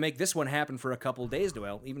been trying to make this one happen for a couple of days,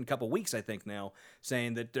 well, even a couple of weeks, I think now,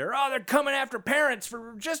 saying that they're coming after parents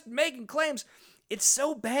for just making claims. It's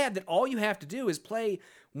so bad that all you have to do is play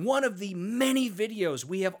one of the many videos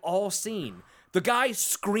we have all seen. The guy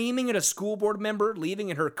screaming at a school board member leaving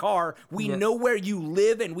in her car, "We know where you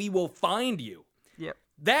live and we will find you." Yep.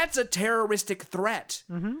 That's a terroristic threat.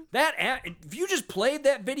 Mm-hmm. If you just played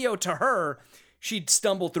that video to her, she'd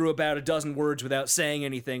stumble through about a dozen words without saying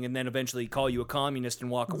anything and then eventually call you a communist and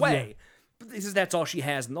walk away. Yeah. But that's all she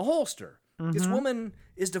has in the holster. Mm-hmm. This woman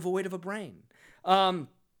is devoid of a brain.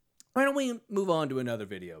 Why don't we move on to another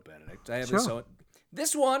video, Benedict? I have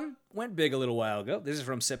this one went big a little while ago. This is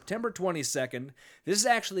from September 22nd. This is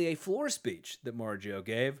actually a floor speech that Marjorie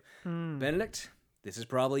gave. Benedict, this is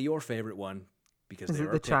probably your favorite one because there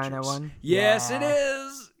are pictures. Is it the China one? Yes, it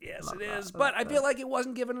is. Yes, it is. But I feel like it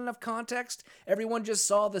wasn't given enough context. Everyone just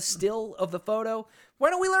saw the still of the photo.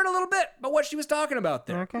 Why don't we learn a little bit about what she was talking about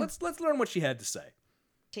there? Okay. Let's learn what she had to say.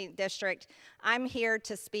 District. I'm here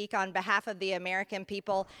to speak on behalf of the American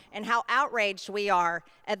people and how outraged we are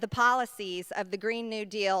at the policies of the Green New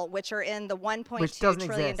Deal, which are in the $1.2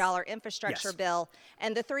 trillion infrastructure bill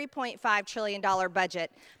and the $3.5 trillion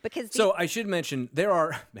budget. So I should mention,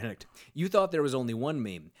 Benedict, you thought there was only one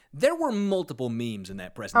meme. There were multiple memes in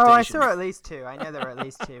that presentation. Oh, I saw at least two. I know there were at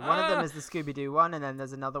least two. One of them is the Scooby-Doo one, and then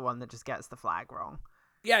there's another one that just gets the flag wrong.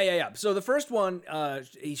 Yeah. So the first one,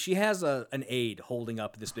 she has an aide holding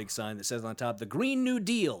up this big sign that says on top, "The Green New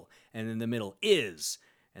Deal," and in the middle is,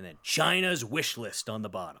 and then China's wish list on the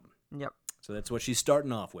bottom. Yep. So that's what she's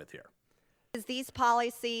starting off with here. These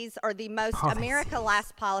policies are the most America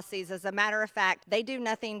last policies. As a matter of fact, they do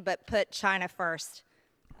nothing but put China first.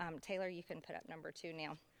 Taylor, you can put up number 2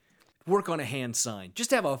 now. Work on a hand sign.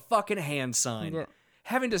 Just have a fucking hand sign. Yeah.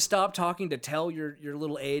 Having to stop talking to tell your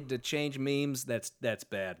little aide to change memes, that's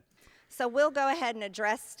bad. So we'll go ahead and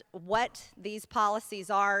address what these policies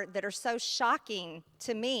are that are so shocking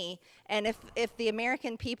to me. And if the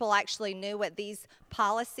American people actually knew what these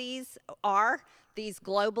policies are, these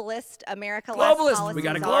globalist America last policies we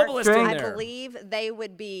got a globalist in I there. believe they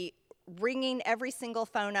would be ringing every single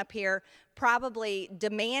phone up here, probably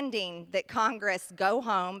demanding that Congress go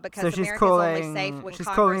home because America's only safe when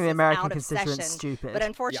Congress is out of session. Stupid. But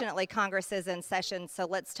unfortunately, Congress is in session, so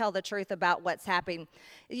let's tell the truth about what's happening.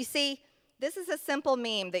 You see, this is a simple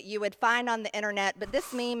meme that you would find on the internet, but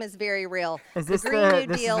this meme is very real. Is this the Green New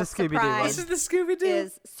this Deal is the Scooby-Doo one? surprise This is the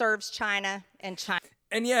Scooby-Doo. serves China and China.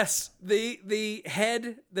 And yes, the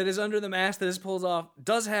head that is under the mask that this pulls off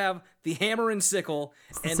does have the hammer and sickle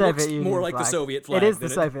and looks more like the Soviet flag. It is the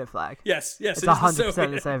Soviet flag. Yes, It's it is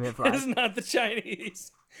 100% the Soviet flag. It is not the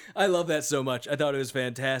Chinese. I love that so much. I thought it was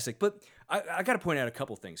fantastic. But I got to point out a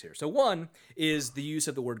couple things here. So one is the use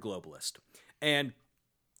of the word globalist. And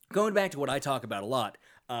going back to what I talk about a lot,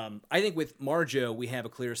 I think with Marjo, we have a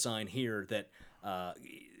clear sign here that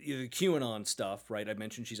the QAnon stuff, right? I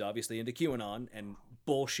mentioned she's obviously into QAnon, and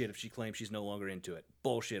bullshit if she claims she's no longer into it.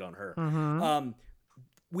 Bullshit on her.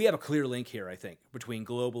 We have a clear link here, I think, between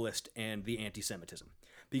globalist and the anti-Semitism.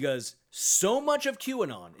 Because so much of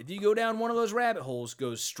QAnon, if you go down one of those rabbit holes,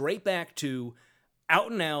 goes straight back to out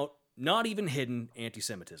and out, not even hidden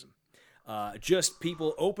anti-Semitism. Just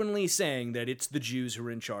people openly saying that it's the Jews who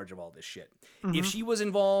are in charge of all this shit. If she was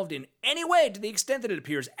involved in any way, to the extent that it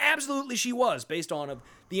appears, absolutely she was, based on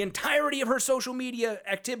the entirety of her social media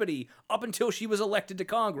activity up until she was elected to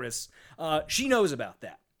Congress. She knows about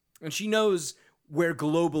that, and she knows where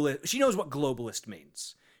she knows what globalist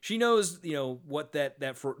means. She knows, what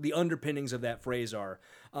that for the underpinnings of that phrase are.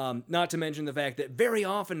 Not to mention the fact that very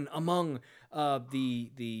often among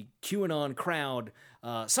the QAnon crowd,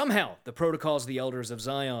 somehow the protocols of the elders of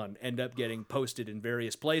Zion end up getting posted in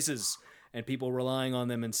various places, and people relying on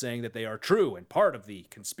them and saying that they are true and part of the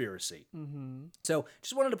conspiracy. So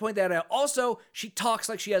just wanted to point that out. Also, she talks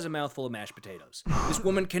like she has a mouthful of mashed potatoes. This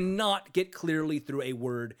woman cannot get clearly through a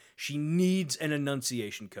word. She needs an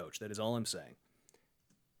enunciation coach. That is all I'm saying.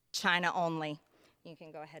 China only. You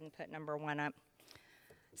can go ahead and put number 1 up.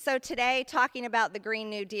 So today, talking about the Green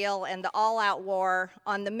New Deal and the all-out war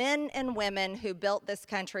on the men and women who built this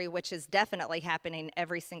country, which is definitely happening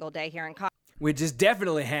every single day here in Congress. Which is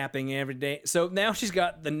definitely happening every day. So now she's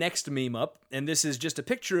got the next meme up, and this is just a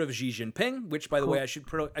picture of Xi Jinping, which, by the way, I should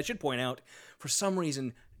point out, for some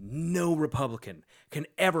reason, no Republican can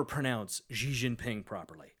ever pronounce Xi Jinping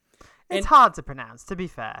properly. It's hard to pronounce, to be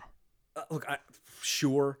fair. Look,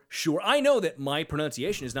 sure. I know that my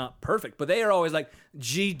pronunciation is not perfect, but they are always like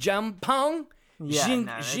Xi Jinping, Xi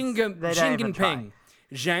Jinping.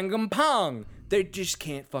 They just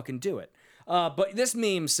can't fucking do it. But this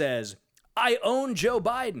meme says, I own Joe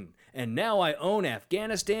Biden, and now I own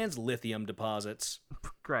Afghanistan's lithium deposits.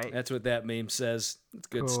 Great. That's what that meme says. It's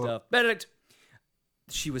good stuff. Benedict,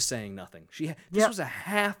 she was saying nothing. This was a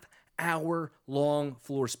half-hour long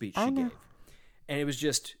floor speech she gave. And it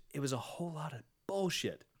was a whole lot of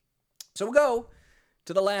bullshit. So we'll go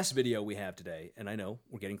to the last video we have today. And I know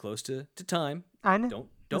we're getting close to time. I know.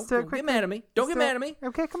 Don't get mad at me. Don't get mad at me.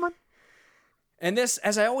 Okay, come on. And this,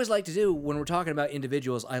 as I always like to do when we're talking about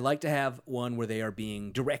individuals, I like to have one where they are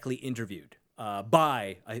being directly interviewed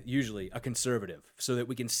by usually a conservative, so that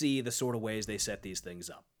we can see the sort of ways they set these things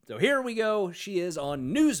up. So here we go. She is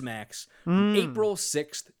on Newsmax, April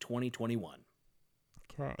 6th, 2021.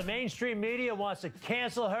 Okay. The mainstream media wants to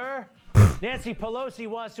cancel her. Nancy Pelosi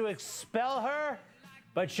wants to expel her.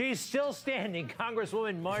 But she's still standing.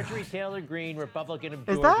 Congresswoman Marjorie Taylor Greene, Republican of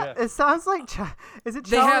Georgia. It sounds like, is it Charlie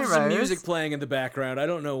They have Rose? some music playing in the background. I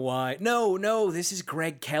don't know why. No, this is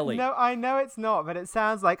Greg Kelly. No, I know it's not, but it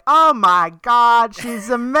sounds like, oh my God, she's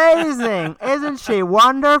amazing. Isn't she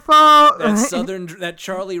wonderful? That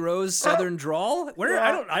Charlie Rose Southern drawl? Where?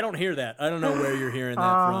 Yeah. I don't hear that. I don't know where you're hearing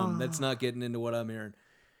that from. That's not getting into what I'm hearing.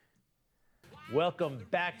 Welcome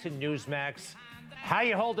back to Newsmax. How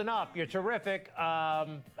you holding up? You're terrific.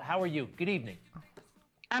 How are you? Good evening.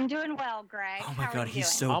 I'm doing well, Greg. Oh my God,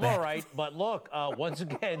 he's so I'm bad. all right, but look, once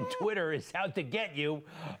again, Twitter is out to get you.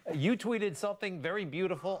 You tweeted something very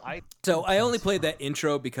beautiful. So I only played that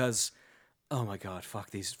intro because Oh my God! Fuck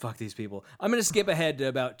these people. I'm gonna skip ahead to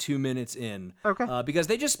about 2 minutes in, Okay. Because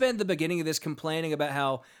they just spent the beginning of this complaining about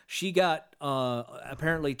how she got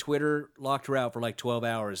apparently Twitter locked her out for like 12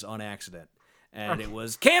 hours on accident, and it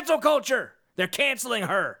was cancel culture. They're canceling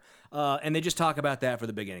her, and they just talk about that for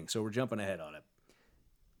the beginning. So we're jumping ahead on it.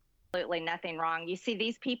 Absolutely nothing wrong. You see,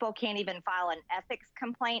 these people can't even file an ethics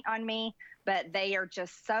complaint on me, but they are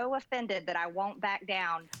just so offended that I won't back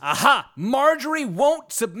down. Aha! Marjorie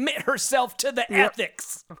won't submit herself to the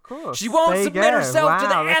ethics. Of course. She won't There you submit go. herself to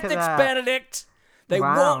the Wow, look at ethics, that. Benedict. They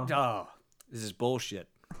Wow. won't. Oh, this is bullshit.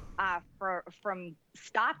 From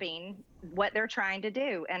stopping what they're trying to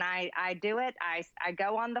do. And I do it. I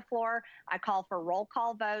go on the floor. I call for roll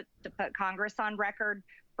call votes to put Congress on record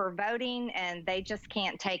for voting, and they just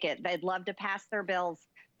can't take it. They'd love to pass their bills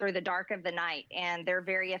through the dark of the night, and they're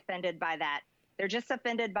very offended by that. They're just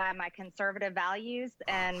offended by my conservative values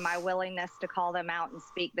and my willingness to call them out and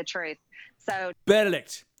speak the truth. So,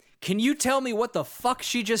 Benedict, can you tell me what the fuck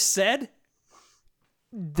she just said?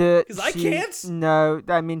 Because I can't? No,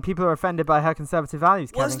 I mean, people are offended by her conservative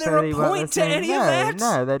values. Was Kevin. there a Clearly what point they're to saying. any of that?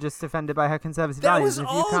 No, they're just offended by her conservative That values. was If you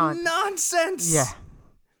all can't... nonsense. Yeah.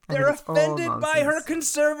 I They're think it's all offended by her nonsense.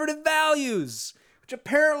 conservative values, which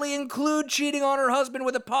apparently include cheating on her husband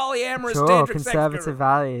with a polyamorous Sure, tantric conservative secretary.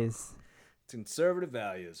 values. Conservative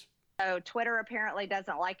values. Twitter apparently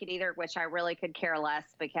doesn't like it either, which I really could care less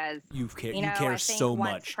because You know, care I think so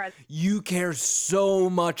once much. You care so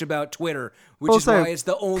much about Twitter, which Also, is why it's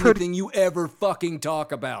the only thing you ever fucking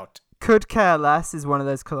talk about. Could care less is one of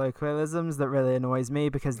those colloquialisms that really annoys me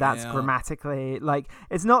because that's Yeah. grammatically, like,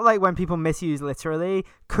 it's not like when people misuse literally.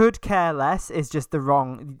 Could care less is just the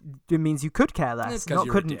wrong, it means you could care less, That's 'cause not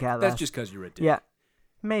you're a couldn't dick. care less. That's just 'cause you're a dick. Yeah,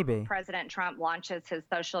 maybe. President Trump launches his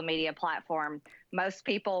social media platform, most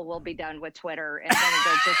people will be done with Twitter, and then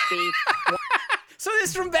it'll just be. So this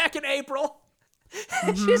is from back in April.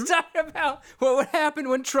 Mm-hmm. She's talking about what would happen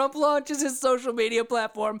when Trump launches his social media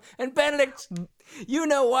platform. And Benedict, you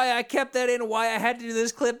know why I kept that in, why I had to do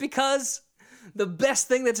this clip, because the best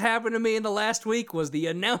thing that's happened to me in the last week was the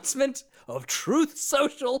announcement of Truth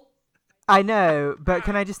Social. I know, but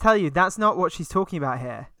can I just tell you, that's not what she's talking about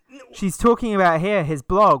here. She's talking about here his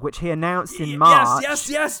blog, which he announced in March.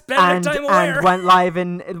 Yes, Benedict, I'm aware. And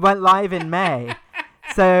went live in May.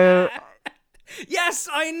 So Yes,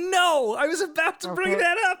 I know. I was about to bring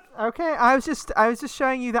that up. okay, I was just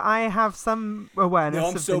showing you that I have some awareness. No,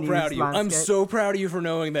 I'm of so the proud news of you. I'm landscape. so proud of you for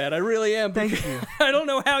knowing that. I really am. Thank you. I don't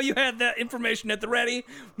know how you had that information at the ready,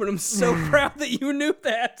 but I'm so proud that you knew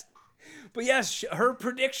that. But yes, her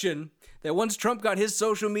prediction that once Trump got his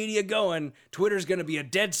social media going, Twitter's going to be a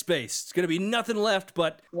dead space. It's going to be nothing left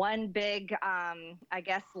but One big, I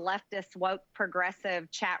guess, leftist, woke,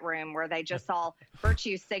 progressive chat room where they just all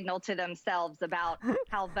virtue signal to themselves about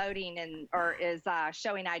how voting is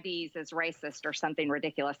showing IDs is racist or something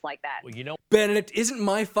ridiculous like that. Well, you know, Benedict, isn't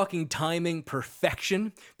my fucking timing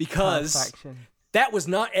perfection? Because Perfection. that was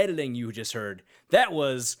not editing you just heard. That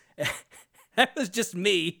was just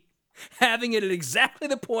me having it at exactly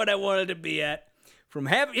the point I wanted to be at. From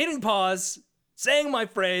hitting pause, saying my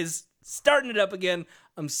phrase, starting it up again.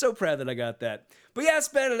 I'm so proud that I got that. But yes,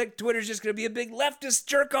 Benedict, Twitter's just going to be a big leftist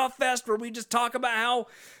jerk-off fest where we just talk about how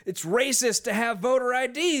it's racist to have voter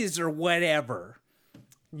IDs or whatever.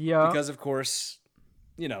 Yeah. Because, of course,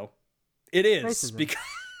 you know, it is. Racism.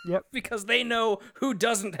 Because they know who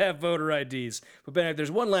doesn't have voter IDs. But Benedict, there's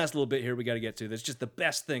one last little bit here we got to get to. That's just the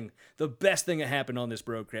best thing that happened on this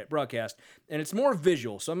broadcast. And it's more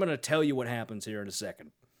visual, so I'm going to tell you what happens here in a second.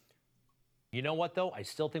 You know what, though? I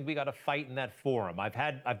still think we got to fight in that forum.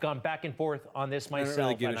 I've gone back and forth on this myself,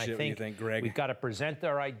 really give a and I shit what you think, Greg. we've got to present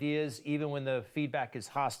our ideas even when the feedback is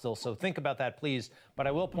hostile. So think about that, please. But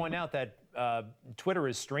I will point out that Twitter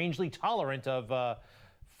is strangely tolerant of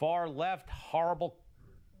far left, horrible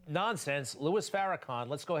nonsense. Louis Farrakhan.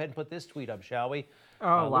 Let's go ahead and put this tweet up, shall we?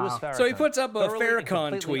 Oh, wow. Louis Farrakhan, So he puts up a thoroughly and Farrakhan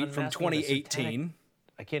completely tweet from unmasking the 2018.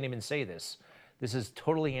 I can't even say this. This is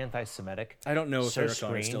totally anti-Semitic. I don't know if So Farrakhan is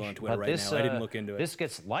strange, still on Twitter but right this, now. I didn't look into it. This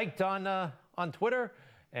gets liked on Twitter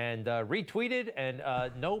and retweeted, and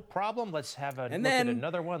no problem. Let's have a look at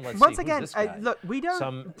another one. Let's Once see, again, who's this guy? look, we don't.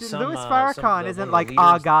 Some, Louis some Farrakhan of isn't the like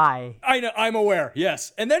our leaders- guy. I know, I'm aware,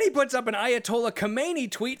 yes. And then he puts up an Ayatollah Khomeini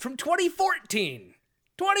tweet from 2014.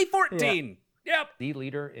 2014. Yep. The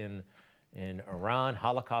leader in Iran.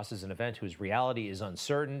 Holocaust is an event whose reality is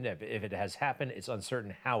uncertain. If it has happened, it's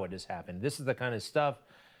uncertain how it has happened. This is the kind of stuff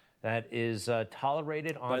that is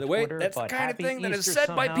tolerated on By the way, Twitter. that's the but kind of Happy thing that is Easter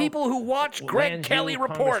said by somehow people who watch Greg lands Kelly you,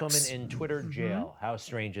 reports. Congresswoman in Twitter jail. How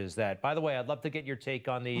strange is that? By the way, I'd love to get your take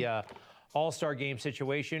on the All-Star game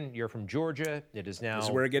situation. You're from Georgia. It is now This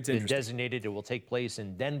is where it gets been interesting. designated. It will take place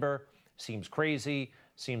in Denver. Seems crazy.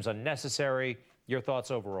 Seems unnecessary. Your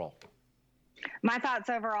thoughts overall? My thoughts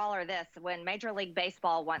overall are this. When Major League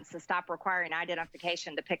Baseball wants to stop requiring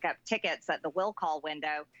identification to pick up tickets at the will call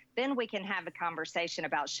window, then we can have a conversation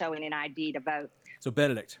about showing an ID to vote. So,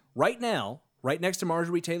 Benedict, right now, right next to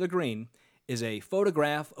Marjorie Taylor Greene, is a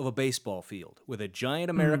photograph of a baseball field with a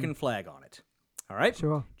giant American flag on it. All right?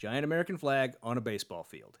 Sure. Giant American flag on a baseball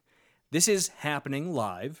field. This is happening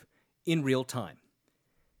live in real time.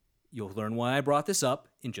 You'll learn why I brought this up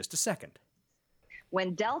in just a second.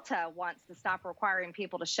 When Delta wants to stop requiring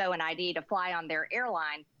people to show an ID to fly on their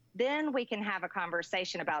airline, then we can have a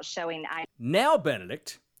conversation about showing ID. Now,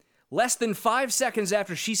 Benedict, less than 5 seconds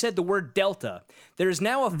after she said the word Delta, there is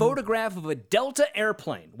now a photograph of a Delta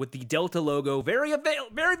airplane with the Delta logo very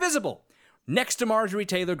visible next to Marjorie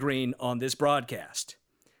Taylor Greene on this broadcast.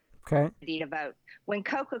 Okay. To vote. When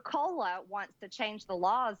Coca-Cola wants to change the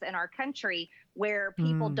laws in our country where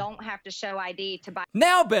people don't have to show ID to buy.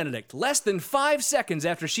 Now, Benedict, less than 5 seconds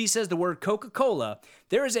after she says the word Coca-Cola,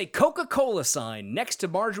 there is a Coca-Cola sign next to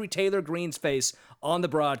Marjorie Taylor Greene's face on the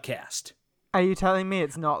broadcast. Are you telling me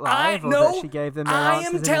it's not live, or that she gave them their I answers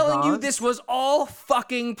am in telling you advance? this was all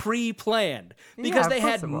fucking pre-planned because Yeah, they of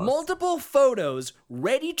course had it was. multiple photos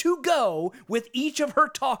ready to go with each of her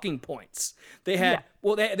talking points. They had,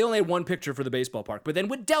 they only had one picture for the baseball park, but then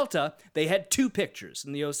with Delta, they had two pictures,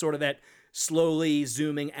 and sort of that slowly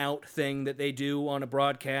zooming out thing that they do on a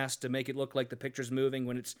broadcast to make it look like the picture's moving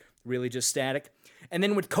when it's really just static. And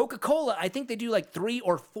then with Coca-Cola, I think they do like 3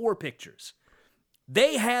 or 4 pictures.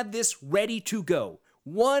 They had this ready to go,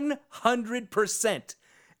 100%.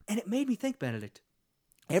 And it made me think, Benedict,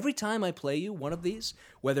 every time I play you one of these,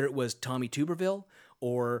 whether it was Tommy Tuberville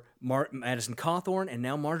or Madison Cawthorn and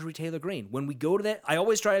now Marjorie Taylor Greene, when we go to that, I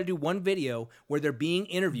always try to do one video where they're being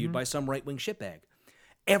interviewed by some right-wing shitbag.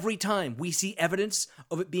 Every time we see evidence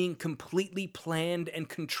of it being completely planned and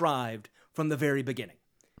contrived from the very beginning.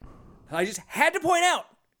 I just had to point out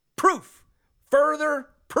proof, further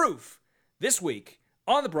proof. This week,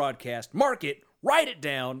 on the broadcast, mark it, write it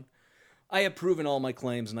down. I have proven all my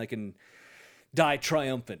claims, and I can die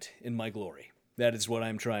triumphant in my glory. That is what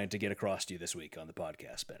I'm trying to get across to you this week on the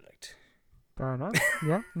podcast, Benedict. Fair enough.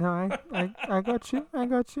 Yeah. No, I got you. I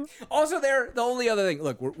got you. Also, the only other thing.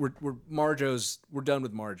 Look, we're done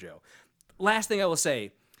with Marjo. Last thing I will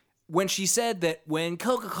say. When she said that when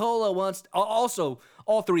Coca-Cola wants... Also,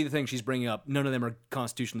 all three of the things she's bringing up, none of them are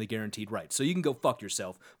constitutionally guaranteed rights. So you can go fuck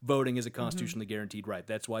yourself. Voting is a constitutionally guaranteed right.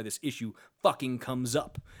 That's why this issue fucking comes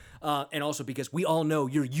up. And also because we all know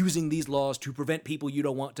you're using these laws to prevent people you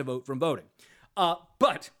don't want to vote from voting.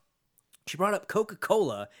 But she brought up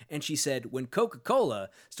Coca-Cola, and she said when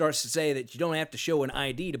Coca-Cola starts to say that you don't have to show an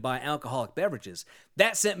ID to buy alcoholic beverages,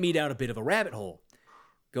 that sent me down a bit of a rabbit hole.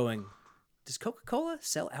 Going... Does Coca-Cola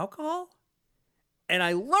sell alcohol? And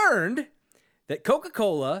I learned that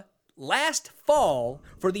Coca-Cola last fall,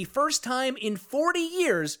 for the first time in 40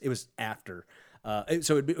 years, it was after,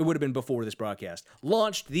 so it would have been before this broadcast,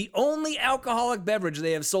 launched the only alcoholic beverage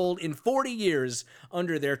they have sold in 40 years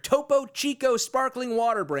under their Topo Chico sparkling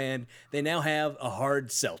water brand. They now have a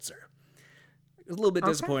hard seltzer. I was a little bit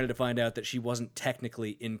disappointed to find out that she wasn't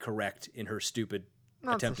technically incorrect in her stupid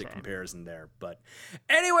attempted comparison there. But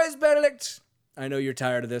anyways, Benedict, I know you're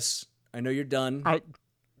tired of this. I know you're done.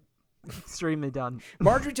 Extremely done.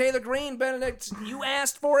 Marjorie Taylor Greene, Benedict, you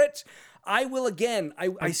asked for it. I will again.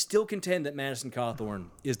 I still contend that Madison Cawthorn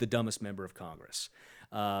is the dumbest member of Congress.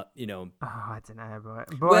 Oh, I don't know, boy.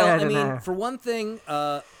 Well, I mean, for one thing,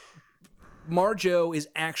 Marjo is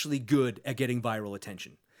actually good at getting viral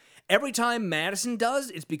attention. Every time Madison does,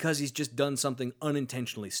 it's because he's just done something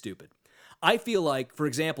unintentionally stupid. I feel like, for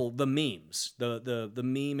example, the memes, the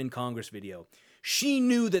meme in Congress video, she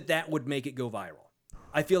knew that would make it go viral.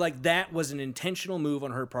 I feel like that was an intentional move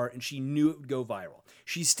on her part, and she knew it would go viral.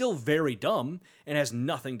 She's still very dumb and has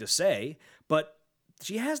nothing to say, but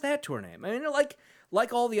she has that to her name. I mean,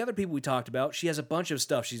 like all the other people we talked about, she has a bunch of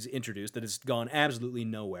stuff she's introduced that has gone absolutely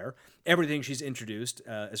nowhere. Everything she's introduced,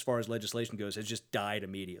 as far as legislation goes, has just died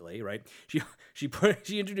immediately, right?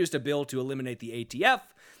 She introduced a bill to eliminate the ATF.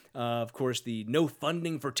 Of course, the No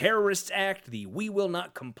Funding for Terrorists Act, the We Will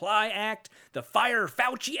Not Comply Act, the Fire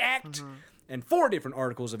Fauci Act, and 4 different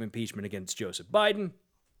articles of impeachment against Joseph Biden.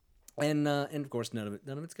 And of course, none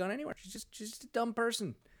of it's gone anywhere. She's just a dumb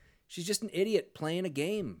person. She's just an idiot playing a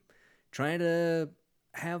game,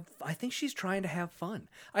 I think she's trying to have fun.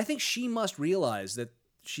 I think she must realize that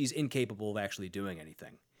she's incapable of actually doing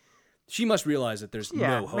anything. She must realize that there's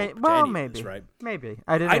no hope to any of this, right? Maybe.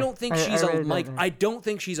 I don't think she's I don't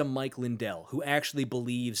think she's a Mike Lindell who actually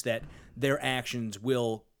believes that their actions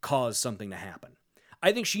will cause something to happen.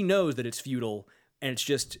 I think she knows that it's futile and it's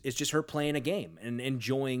just her playing a game and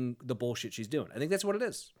enjoying the bullshit she's doing. I think that's what it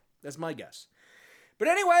is. That's my guess. But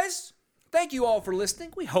anyways, thank you all for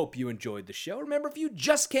listening. We hope you enjoyed the show. Remember, if you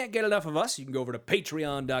just can't get enough of us, you can go over to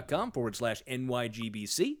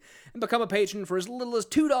patreon.com/NYGBC and become a patron for as little as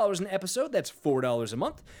 $2 an episode. That's $4 a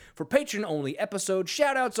month. For patron-only episodes,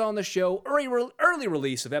 shout-outs on the show, early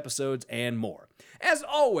release of episodes, and more. As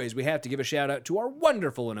always, we have to give a shout-out to our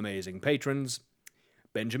wonderful and amazing patrons: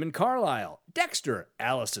 Benjamin Carlisle, Dexter,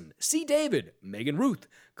 Allison, C. David, Megan Ruth,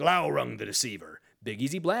 Glaurung the Deceiver, Big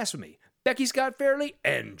Easy Blasphemy, Becky Scott Fairley,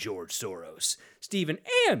 and George Soros, Stephen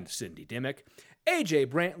and Cindy Dimmick, AJ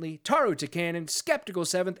Brantley, Taru Takanen, Skeptical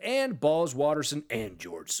 7th, and Balls Watterson, and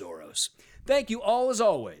George Soros. Thank you all, as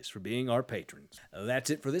always, for being our patrons.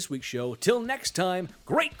 That's it for this week's show. Till next time,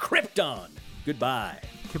 great Krypton! Goodbye.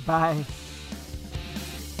 Goodbye.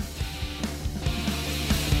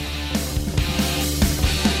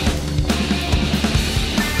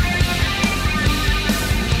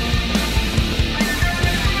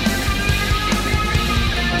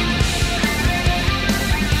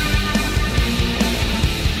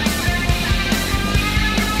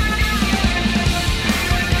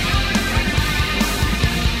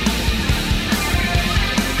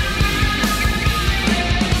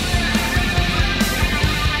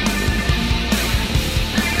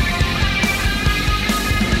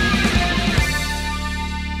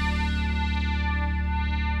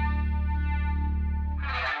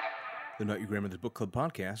 The Not Your Grandmother's Book Club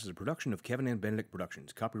podcast is a production of Kevin and Benedict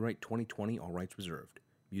Productions. Copyright 2020, all rights reserved.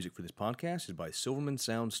 Music for this podcast is by Silverman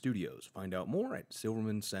Sound Studios. Find out more at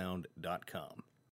silvermansound.com.